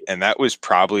 sweet. And that was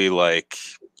probably like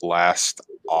last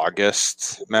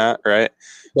August, Matt, right?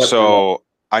 Yep. So,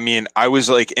 I mean, I was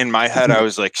like, in my head, I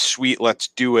was like, sweet, let's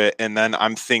do it. And then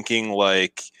I'm thinking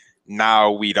like,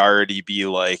 now we'd already be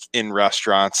like in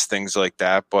restaurants, things like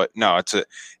that. But no,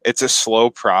 it's a slow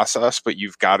process, but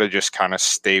you've got to just kind of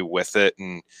stay with it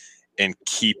and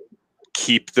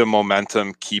keep the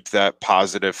momentum, keep that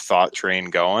positive thought train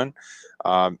going.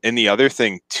 And the other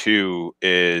thing too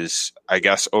is, I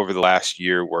guess over the last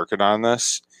year working on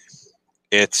this,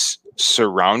 it's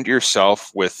surround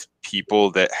yourself with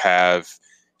people that have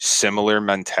similar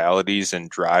mentalities and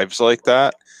drives like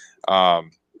that.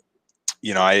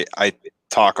 You know, I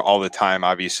talk all the time,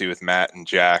 obviously, with Matt and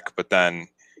Jack, but then,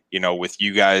 you know, with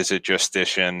you guys at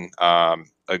Justition, a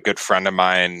good friend of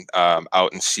mine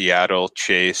out in Seattle,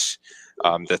 Chase,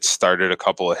 that started a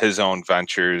couple of his own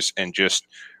ventures, and just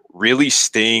really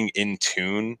staying in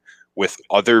tune with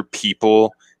other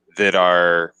people that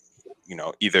are, you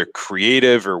know, either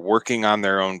creative or working on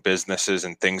their own businesses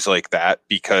and things like that,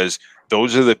 because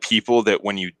those are the people that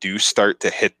when you do start to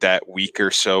hit that week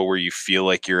or so where you feel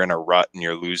like you're in a rut and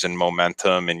you're losing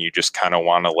momentum and you just kind of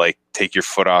want to like take your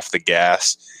foot off the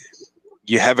gas,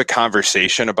 you have a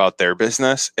conversation about their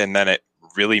business, and then it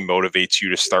really motivates you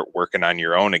to start working on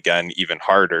your own again, even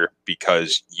harder,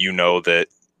 because you know that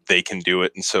they can do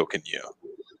it and so can you.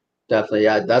 Definitely.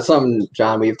 Yeah. That's something,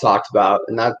 John, we've talked about.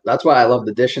 And that's why I love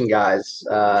the Dishin guys.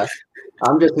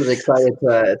 I'm just as excited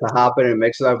to hop in and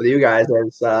mix it up with you guys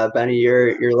as Benny,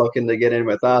 you're looking to get in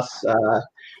with us.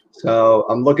 So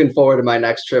I'm looking forward to my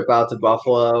next trip out to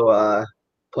Buffalo,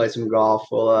 play some golf.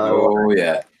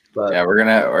 Yeah. But yeah, we're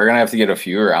gonna have to get a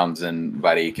few rounds in,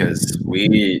 buddy, because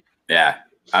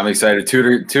I'm excited.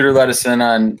 Tudor let us in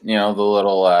on, you know, the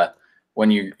little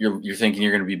when you're thinking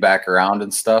you're gonna be back around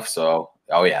and stuff. So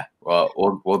well,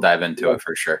 we'll dive into it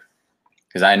for sure,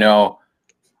 because I know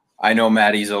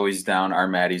Maddie's always down. Our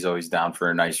Maddie's always down for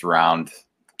a nice round.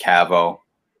 Cavo,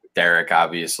 Derek,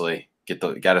 obviously.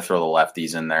 Got to throw the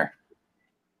lefties in there.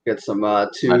 Get some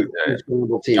two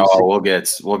teams. Oh, we'll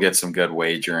get some good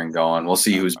wagering going. We'll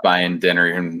see who's buying dinner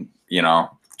and, you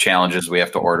know, challenges we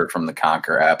have to order from the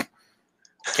Conquer app.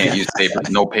 Can't use paper.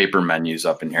 No paper menus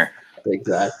up in here.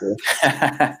 Exactly.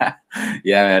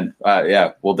 Yeah,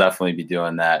 man. We'll definitely be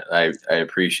doing that. I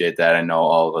appreciate that. I know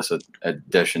all of us at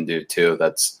Dishin do too.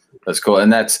 That's cool.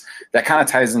 And that kind of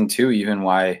ties into even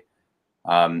why,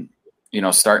 you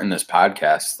know, starting this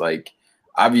podcast, like,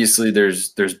 obviously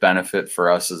there's benefit for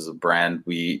us as a brand.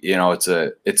 We, you know, it's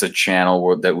a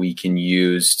channel that we can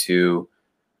use to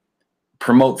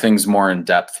promote things more in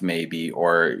depth, maybe,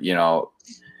 or, you know,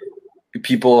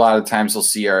 people a lot of times will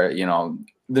see our, you know,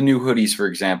 the new hoodies, for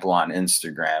example, on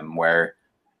Instagram, where,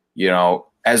 you know,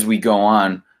 as we go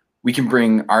on, we can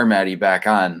bring our Maddie back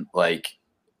on, like,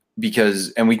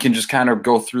 and we can just kind of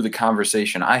go through the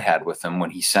conversation I had with him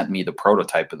when he sent me the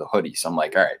prototype of the hoodie. So I'm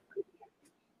like, all right,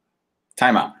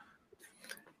 time out.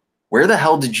 Where the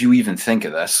hell did you even think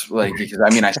of this? Like, because I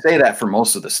mean, I say that for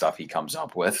most of the stuff he comes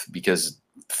up with, because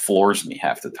it floors me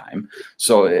half the time.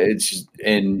 So it's just,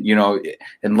 and, you know,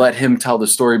 and let him tell the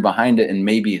story behind it. And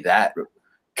maybe that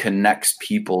connects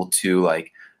people to,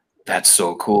 like, that's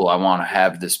so cool, I want to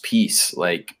have this piece.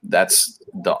 Like, that's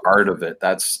the art of it.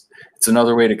 It's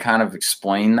another way to kind of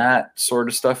explain that sort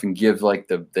of stuff and give, like,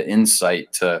 the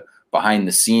insight to behind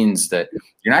the scenes that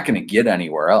you're not going to get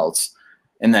anywhere else.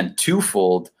 And then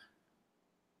twofold,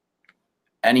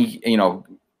 you know,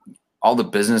 all the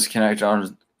business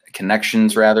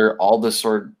connections, all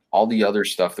the other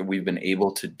stuff that we've been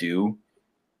able to do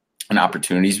and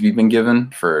opportunities we've been given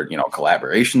for, you know,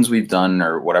 collaborations we've done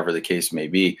or whatever the case may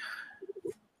be.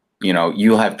 You know,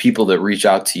 you'll have people that reach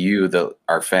out to you that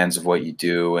are fans of what you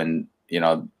do. And, you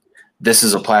know, this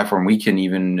is a platform we can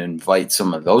even invite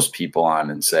some of those people on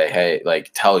and say, hey,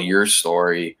 like, tell your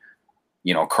story,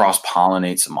 you know,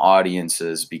 cross-pollinate some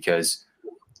audiences, because,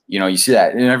 you know, you see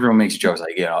that, and everyone makes jokes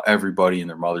like, you know, everybody and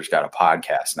their mother's got a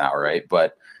podcast now, right?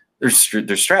 But there's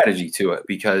strategy to it,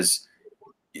 because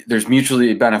there's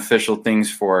mutually beneficial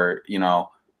things for, you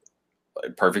know,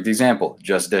 perfect example,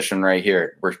 Just Dishin right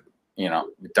here. We're, you know,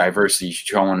 diversity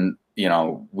showing, you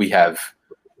know, we have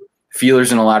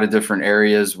feelers in a lot of different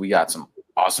areas. We got some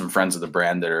awesome friends of the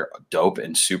brand that are dope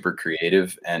and super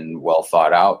creative and well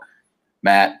thought out.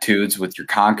 Matt, Tudes, with your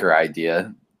Conquer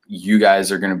idea, you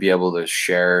guys are going to be able to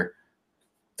share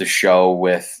the show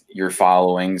with your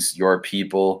followings, your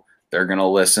people. They're going to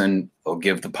listen. They'll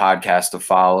give the podcast a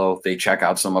follow. They check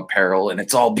out some apparel, and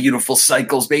it's all beautiful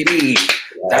cycles, baby.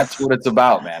 That's what it's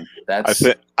about, man. I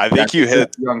think you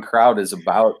hit the young crowd is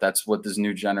about. That's what this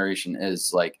new generation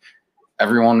is like.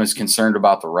 Everyone is concerned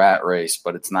about the rat race,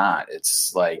 but it's not.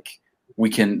 It's like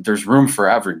there's room for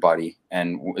everybody.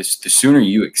 And the sooner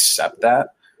you accept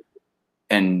that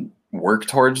and work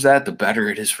towards that, the better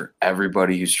it is for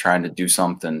everybody who's trying to do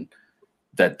something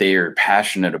that they are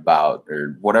passionate about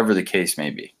or whatever the case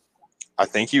may be. I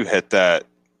think you hit that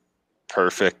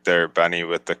perfect there, Benny,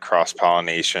 with the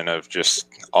cross-pollination of just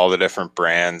all the different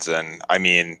brands. And I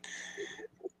mean,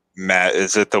 Matt,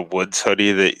 is it the Woods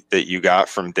hoodie that you got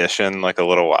from Dishin like a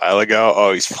little while ago?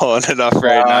 Oh, he's pulling it up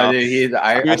right now.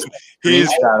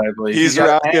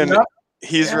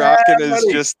 He's rocking his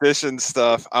Just Dishin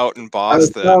stuff out in Boston. I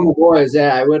was telling the boys,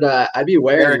 I'd be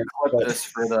wearing this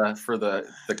for the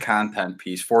content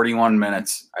piece. 41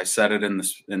 minutes. I said it in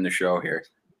the show here.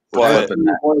 But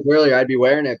earlier, I'd be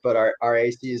wearing it, but our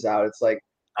AC is out. It's like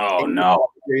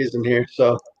degrees in here,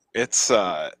 so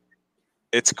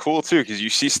it's cool too because you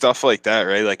see stuff like that,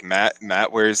 right? Like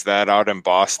Matt wears that out in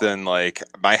Boston. Like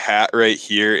my hat right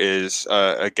here is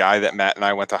a guy that Matt and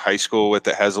I went to high school with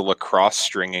that has a lacrosse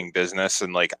stringing business,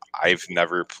 and like I've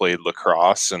never played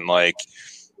lacrosse, and like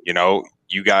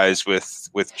you guys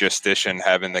with Just Dishin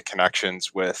having the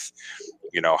connections with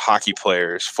hockey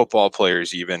players, football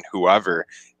players, even whoever.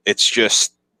 It's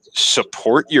just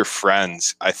support your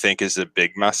friends, I think, is a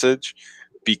big message.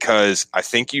 Because I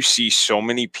think you see so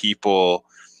many people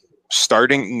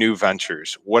starting new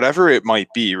ventures, whatever it might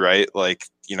be, right? Like,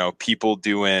 people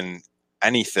doing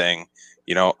anything,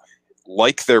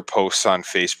 like their posts on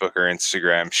Facebook or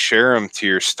Instagram, share them to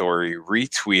your story,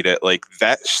 retweet it. Like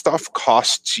that stuff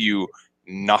costs you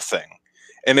nothing.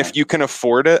 And if you can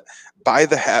afford it, buy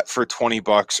the hat for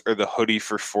 $20 or the hoodie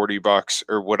for $40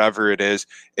 or whatever it is,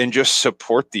 and just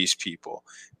support these people.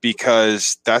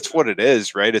 Because that's what it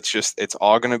is, right? It's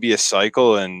all going to be a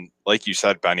cycle. And like you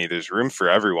said, Benny, there's room for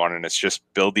everyone, and it's just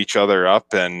build each other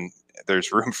up, and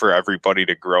there's room for everybody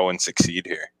to grow and succeed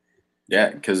here.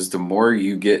 Yeah, because the more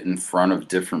you get in front of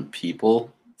different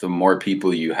people, the more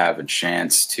people you have a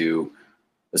chance to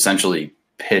essentially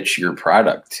pitch your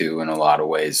product to in a lot of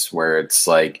ways, where it's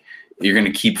like you're going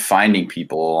to keep finding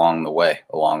people along the way,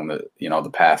 along the, the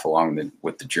path,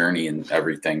 with the journey and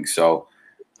everything. So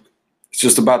it's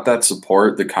just about that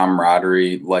support, the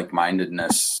camaraderie,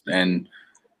 like-mindedness, and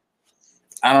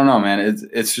I don't know, man.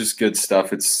 It's just good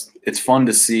stuff. It's fun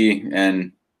to see,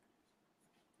 and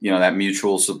that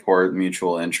mutual support,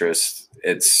 mutual interest.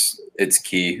 It's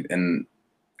key. And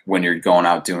when you're going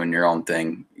out doing your own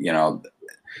thing,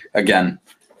 again,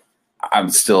 I'm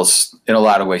still in a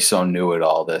lot of ways so new at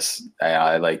all this.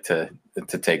 I like to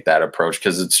take that approach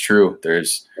because it's true.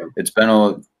 It's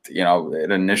been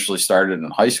it initially started in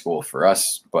high school for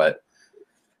us, but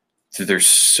there's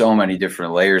so many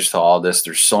different layers to all this.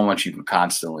 There's so much you can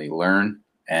constantly learn.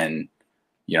 And,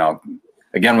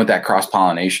 again, with that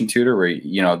cross-pollination tutor where,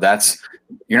 you're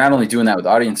not only doing that with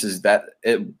audiences, that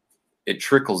it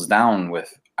trickles down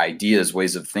with ideas,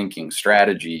 ways of thinking,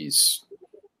 strategies.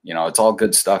 It's all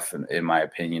good stuff in my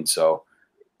opinion. So,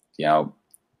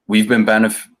 we've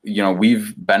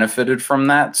benefited from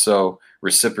that. So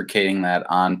reciprocating that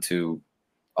onto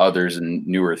others and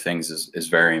newer things is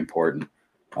very important.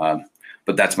 But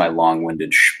that's my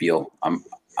long-winded spiel. I'm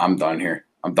done here.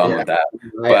 I'm done with that.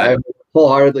 I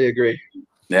wholeheartedly agree.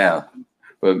 Yeah.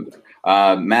 But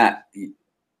Matt,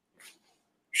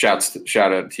 shout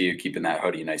out to you keeping that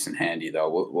hoodie nice and handy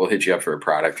though. We'll hit you up for a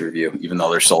product review, even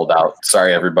though they're sold out.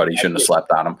 Sorry, everybody, shouldn't have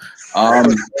slept on them. I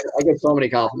get so many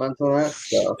compliments on that.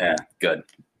 So. Yeah, good.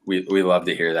 We love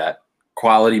to hear that.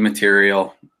 Quality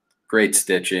material, great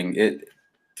stitching.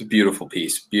 It's a beautiful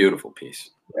piece. Beautiful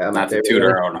piece. Yeah, not to toot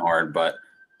our own horn, but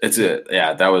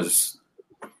that was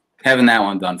having that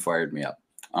one done fired me up.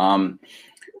 I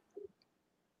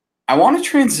want to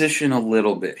transition a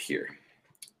little bit here.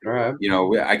 All right.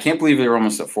 I can't believe they're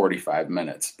almost at 45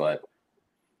 minutes, but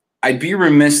I'd be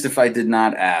remiss if I did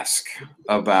not ask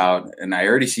about, and I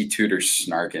already see Tudor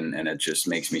snarking, and it just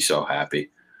makes me so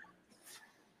happy.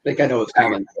 I think I know what's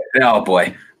coming. Oh,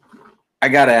 boy. I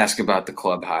got to ask about the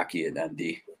club hockey at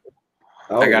ND.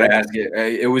 I got to ask it.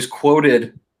 It was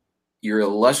quoted, your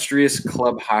illustrious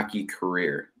club hockey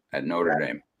career at Notre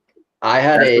Dame. I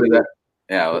had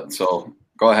so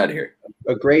go ahead here.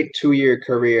 A great 2-year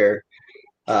career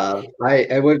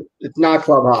I would. It's not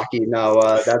club hockey. No,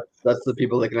 that's the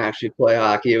people that can actually play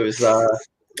hockey. It was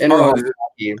inter-home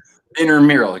hockey.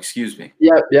 Intramural, excuse me.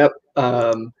 Yep.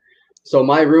 So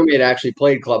my roommate actually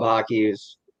played club hockey. He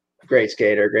was a great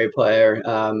skater, great player,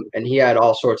 and he had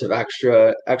all sorts of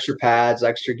extra pads,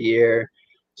 extra gear.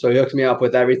 So he hooked me up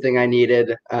with everything I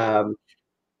needed.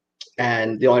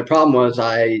 And the only problem was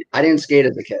I didn't skate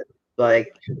as a kid.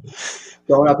 Like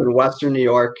growing up in Western New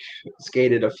York,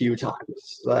 skated a few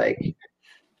times.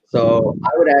 So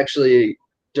I would actually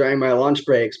during my lunch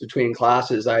breaks between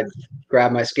classes, I'd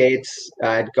grab my skates,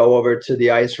 I'd go over to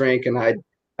the ice rink, and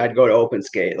I'd go to open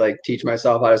skate, like teach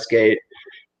myself how to skate.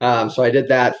 So I did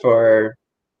that for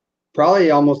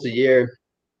probably almost a year,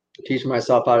 teaching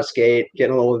myself how to skate,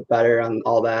 getting a little bit better on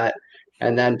all that,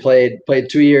 and then played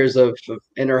 2 years of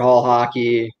inter-hall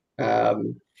hockey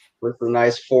with a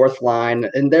nice fourth line.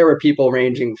 And there were people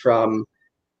ranging from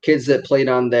kids that played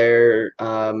on their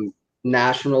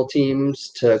national teams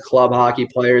to club hockey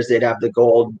players. They'd have the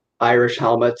gold Irish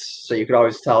helmets, so you could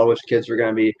always tell which kids were going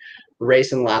to be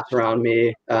racing laps around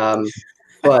me.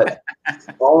 But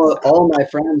all of my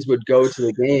friends would go to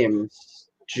the games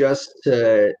just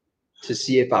to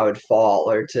see if I would fall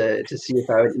or to see if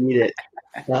I would eat it.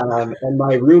 And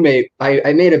my roommate,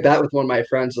 I made a bet with one of my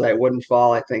friends that I wouldn't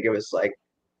fall. I think it was like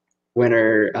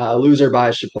winner, loser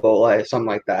buys Chipotle, something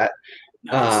like that.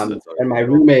 And my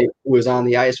roommate who was on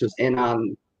the ice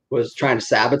was trying to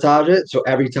sabotage it. So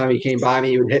every time he came by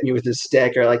me, he would hit me with his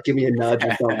stick or like give me a nudge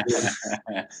or something.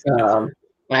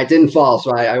 And I didn't fall,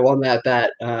 so I won that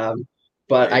bet.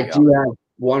 But I do have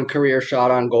one career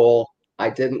shot on goal. I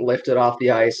didn't lift it off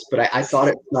the ice, but I thought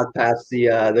it snuck past the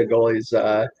goalie's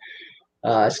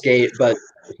skate, but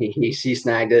he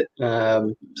snagged it.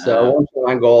 So one shot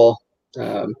on goal.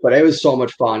 But it was so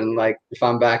much fun. And like if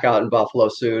I'm back out in Buffalo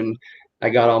soon, I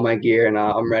got all my gear and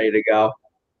I'm ready to go.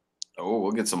 Oh,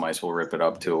 we'll get some ice. We'll rip it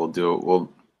up too.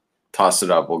 We'll toss it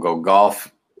up. We'll go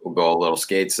golf. We'll go a little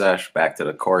skate sesh, back to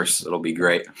the course. It'll be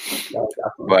great. Yeah,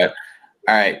 but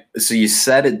all right. So you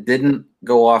said it didn't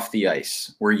go off the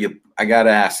ice. I got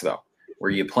to ask though, were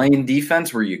you playing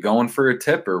defense? Were you going for a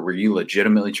tip or were you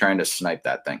legitimately trying to snipe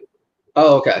that thing?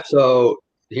 Oh, okay. So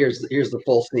here's the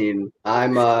full scene.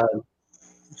 I'm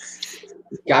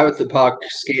guy with the puck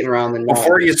skating around the net.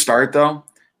 Before you start though,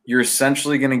 you're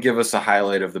essentially going to give us a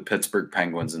highlight of the Pittsburgh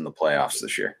Penguins in the playoffs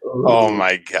this year. Oh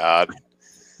my God.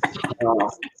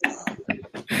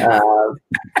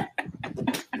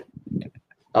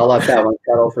 I'll let that one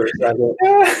settle for a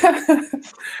second.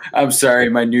 I'm sorry,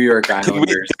 my New York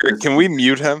Islanders. Can we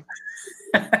mute him?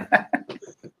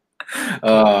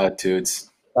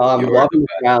 Dudes. I'm loving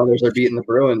the Islanders are beating the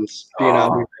Bruins. Being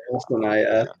out here in Boston,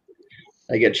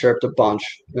 I get chirped a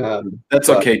bunch. That's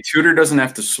okay. Tudor doesn't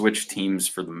have to switch teams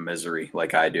for the misery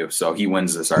like I do, so he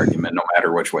wins this argument no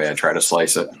matter which way I try to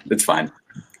slice it. It's fine.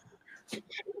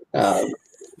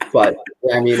 But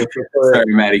I mean, sorry,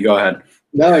 Maddie, go ahead.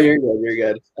 No, you're good. You're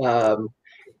good.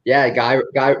 Guy,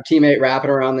 teammate wrapping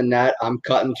around the net. I'm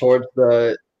cutting towards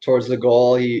the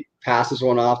goal. He passes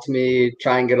one off to me.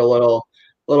 Try and get a little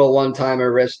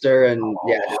one-timer wrister, and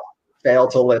just fail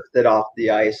to lift it off the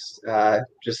ice.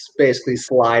 Just basically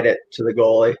slide it to the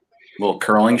goalie. Little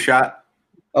curling shot.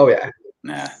 Oh yeah.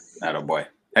 Nah, not a boy.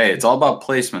 Hey, it's all about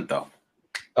placement though.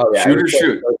 Oh yeah. Shoot or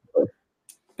shoot.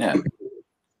 Yeah.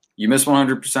 You miss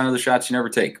 100% of the shots you never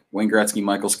take. Wayne Gretzky,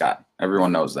 Michael Scott.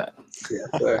 Everyone knows that.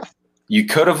 Yeah, sure. You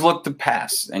could have looked to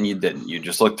pass, and you didn't. You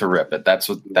just looked to rip it. That's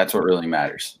what really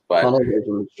matters. But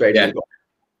straight to the goal.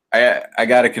 I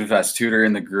got to confess, Tudor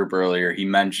in the group earlier,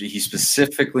 he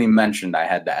specifically mentioned I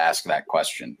had to ask that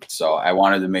question. So I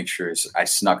wanted to make sure I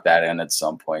snuck that in at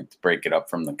some point to break it up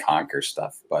from the Conquer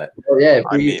stuff. But if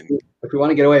we want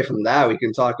to get away from that, we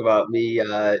can talk about me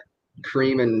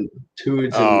creaming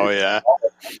Tudes. Yeah.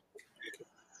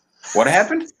 What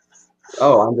happened?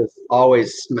 Oh, I'm just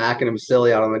always smacking him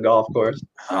silly out on the golf course.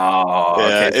 Oh,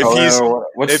 yeah. Okay.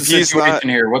 What's the situation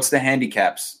here? What's the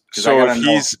handicaps? So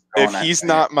if he's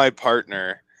not my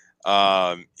partner,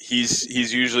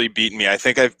 he's usually beaten me. I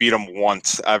think I've beat him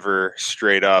once ever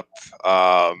straight up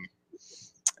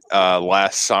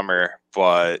last summer.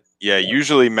 But yeah,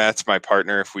 usually Matt's my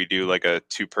partner if we do like a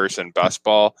 2-person best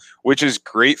ball, which is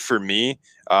great for me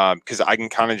because I can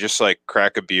kind of just like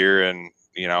crack a beer and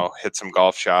hit some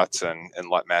golf shots and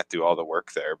let Matt do all the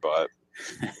work there. But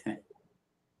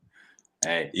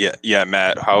hey, yeah,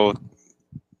 Matt, how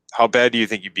bad do you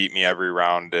think you beat me every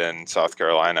round in South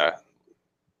Carolina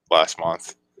last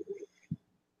month?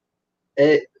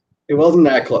 It wasn't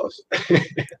that close.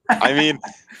 I mean,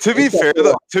 to be fair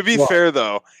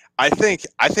though, I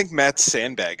think Matt's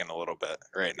sandbagging a little bit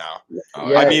right now.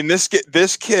 Yeah. I mean,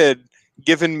 this kid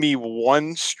giving me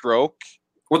one stroke.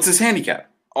 What's his handicap?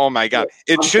 Oh my god,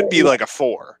 it should be like a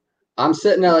 4. I'm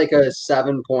sitting at like a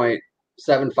 7.75,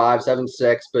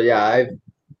 7.6, but yeah,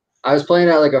 I was playing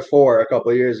at like a 4 a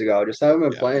couple of years ago. Just haven't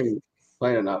been playing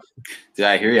enough. Yeah,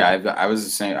 I hear you. I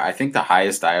was saying, I think the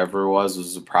highest I ever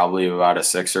was probably about a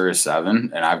 6 or a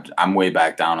 7, and I'm way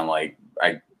back down in like,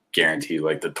 I guarantee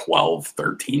like the 12,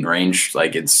 13 range.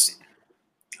 Like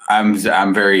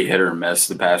I'm very hit or miss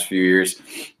the past few years,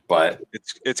 but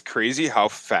it's crazy how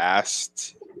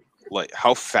fast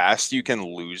you can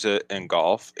lose it in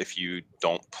golf if you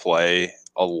don't play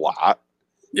a lot.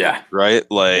 Yeah. Right?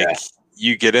 Like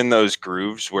you get in those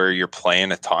grooves where you're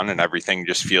playing a ton and everything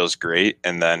just feels great.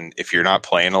 And then if you're not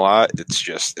playing a lot,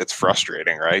 it's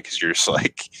frustrating, right? Because you're just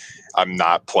like, I'm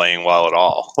not playing well at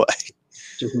all. Like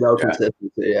just no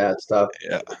consistency. Yeah, it's tough.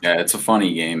 Yeah, it's a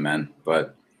funny game, man.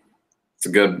 But it's a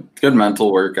good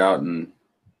mental workout, and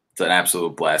it's an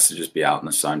absolute blast to just be out in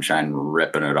the sunshine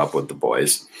ripping it up with the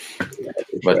boys.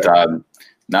 But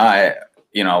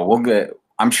we'll get.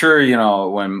 I'm sure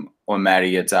when Maddie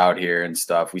gets out here and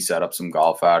stuff, we set up some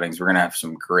golf outings. We're gonna have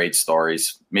some great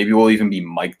stories. Maybe we'll even be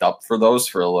mic'd up for those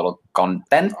for a little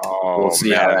content. We'll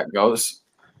see how that goes.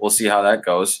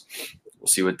 We'll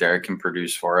see what Derek can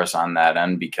produce for us on that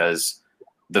end, because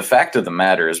the fact of the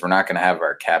matter is we're not going to have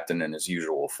our captain in his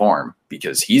usual form,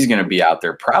 because he's going to be out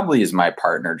there probably as my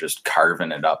partner, just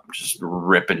carving it up, just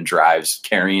ripping drives,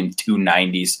 carrying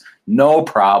 290s. No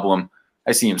problem.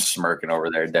 I see him smirking over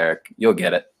there, Derek. You'll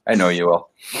get it. I know you will.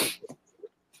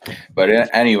 But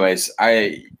anyways,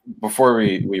 before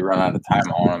we run out of time,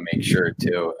 I want to make sure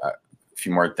too, a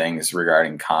few more things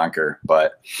regarding Conquer.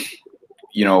 But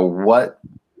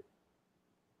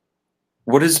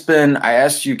what has been, I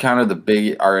asked you kind of the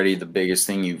biggest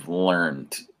thing you've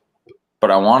learned,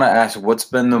 but I want to ask, what's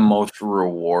been the most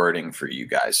rewarding for you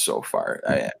guys so far?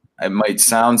 It might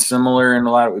sound similar in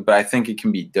a lot of ways, but I think it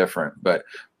can be different. But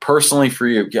personally for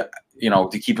you,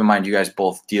 to keep in mind, you guys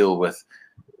both deal with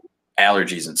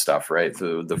allergies and stuff, right?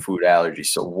 The food allergies.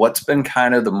 So what's been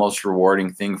kind of the most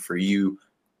rewarding thing for you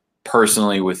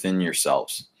personally within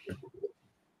yourselves?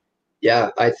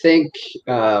 Yeah, I think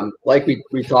like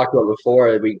we talked about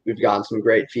before, we've gotten some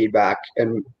great feedback,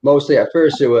 and mostly at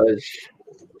first it was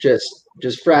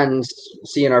just friends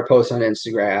seeing our posts on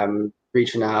Instagram,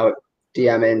 reaching out,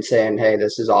 DMing, saying, "Hey,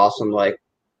 this is awesome! Like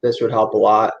this would help a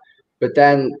lot." But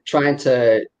then trying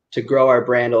to grow our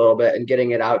brand a little bit and getting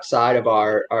it outside of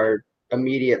our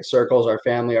immediate circles, our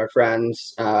family, our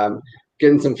friends.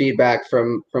 Getting some feedback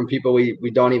from people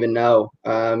we don't even know,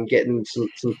 getting some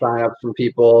sign up from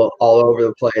people all over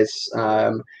the place.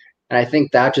 And I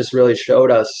think that just really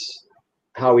showed us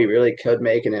how we really could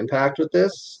make an impact with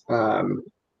this. And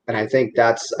I think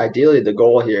that's ideally the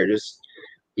goal here, just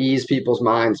ease people's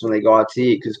minds when they go out to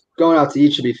eat, because going out to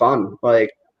eat should be fun. Like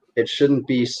it shouldn't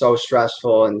be so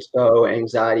stressful and so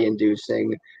anxiety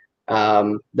inducing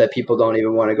that people don't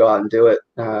even want to go out and do it.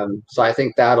 So I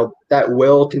think that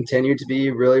will continue to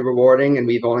be really rewarding, and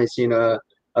we've only seen a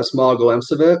small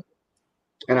glimpse of it.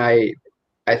 And I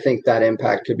think that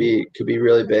impact could be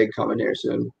really big coming here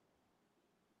soon.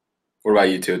 What about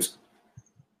you, Toots?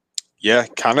 Yeah,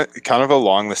 kind of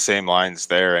along the same lines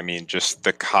there. I mean, just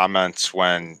the comments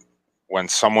when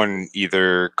someone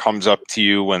either comes up to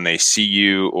you when they see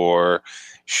you or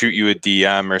shoot you a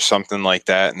DM or something like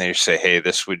that, and they say, "Hey,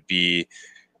 this would be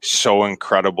so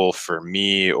incredible for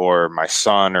me or my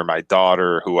son or my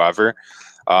daughter or whoever."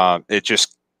 It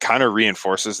just kind of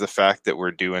reinforces the fact that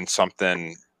we're doing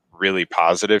something really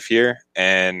positive here.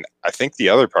 And I think the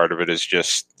other part of it is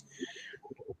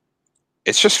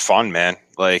it's just fun, man.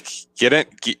 Like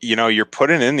you're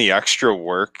putting in the extra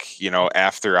work,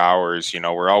 after hours.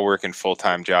 We're all working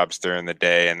full-time jobs during the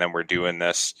day, and then we're doing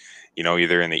this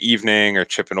either in the evening or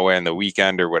chipping away on the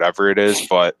weekend or whatever it is.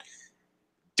 But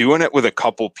doing it with a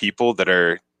couple people that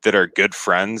are good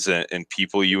friends and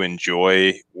people you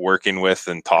enjoy working with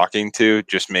and talking to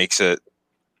just makes it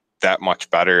that much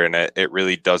better. And it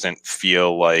really doesn't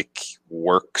feel like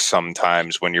work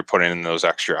sometimes when you're putting in those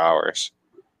extra hours.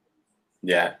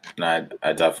 Yeah, I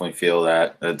definitely feel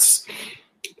that.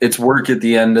 It's work at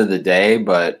the end of the day,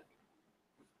 but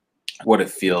what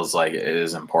it feels like it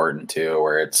is important too,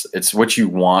 where it's what you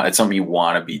want. It's something you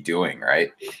want to be doing,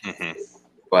 right? Mm-hmm.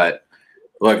 But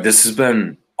look, this has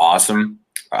been awesome.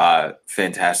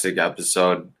 Fantastic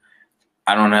episode.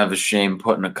 I don't have a shame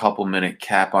putting a couple-minute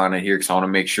cap on it here, because I want to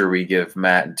make sure we give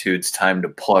Matt and Toots time to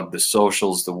plug the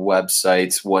socials, the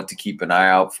websites, what to keep an eye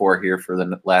out for here for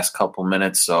the last couple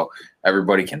minutes, so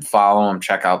everybody can follow them,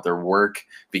 check out their work,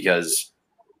 because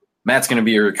Matt's going to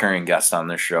be a recurring guest on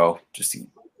this show. Just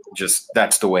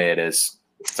that's the way it is.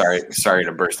 Sorry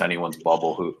to burst anyone's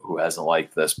bubble who hasn't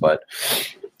liked this, but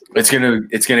it's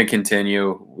gonna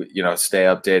continue. You know, stay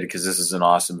updated because this is an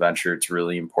awesome venture. It's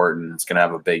really important. It's gonna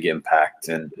have a big impact,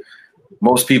 and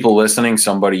most people listening,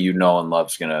 somebody you know and love,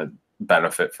 is gonna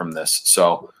benefit from this.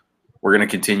 So we're gonna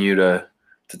continue to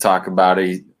talk about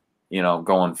it. You know,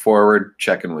 going forward,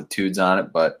 checking with Tudes on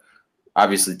it, but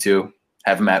obviously too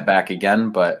have Matt back again.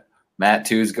 But Matt,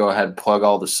 Tudes, go ahead, plug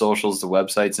all the socials, the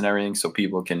websites, and everything, so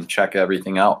people can check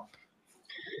everything out.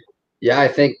 Yeah, I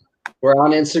think we're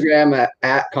on Instagram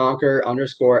at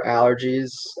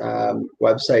conquer_allergies,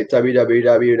 website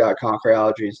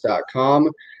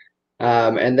www.conquerallergies.com.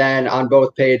 And then on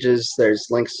both pages, there's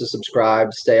links to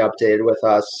subscribe, stay updated with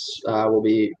us. We'll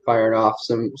be firing off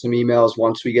some emails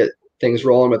once we get things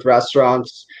rolling with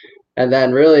restaurants. And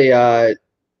then really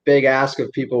big ask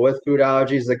of people with food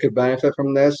allergies that could benefit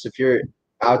from this. If you're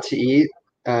out to eat,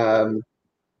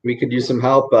 we could use some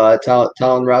help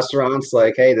telling restaurants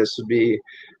like, hey, this would be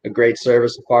a great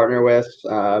service to partner with.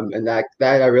 And that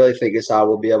I really think is how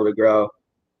we'll be able to grow.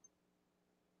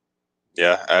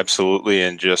 Yeah, absolutely.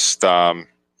 And just,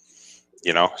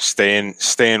 you know, staying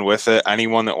with it.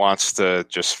 Anyone that wants to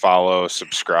just follow,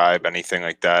 subscribe, anything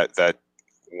like that, that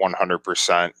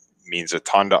 100% means a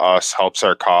ton to us, helps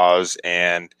our cause.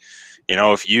 And, you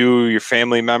know, if your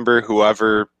family member,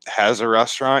 whoever has a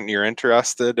restaurant and you're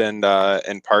interested in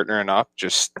partnering up,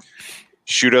 just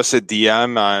shoot us a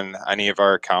DM on any of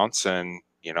our accounts, and,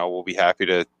 you know, we'll be happy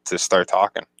to start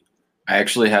talking. I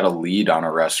actually had a lead on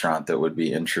a restaurant that would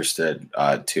be interested,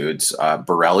 Tudes,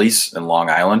 Borelli's in Long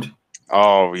Island.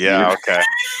 Oh, yeah. Okay.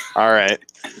 All right.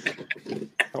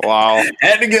 Wow.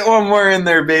 Had to get one more in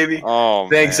there, baby. Oh,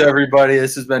 thanks, man. everybody.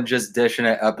 This has been Just Dishing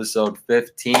It, episode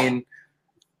 15.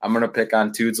 I'm going to pick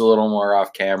on Tudes a little more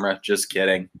off camera. Just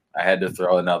kidding. I had to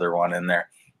throw another one in there.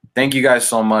 Thank you guys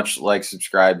so much. Like,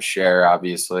 subscribe, share,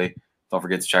 obviously. Don't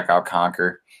forget to check out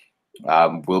Conquer.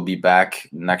 We'll be back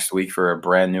next week for a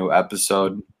brand new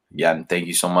episode. Again, thank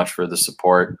you so much for the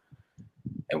support.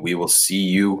 And we will see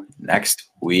you next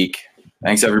week.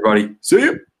 Thanks, everybody. See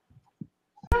you.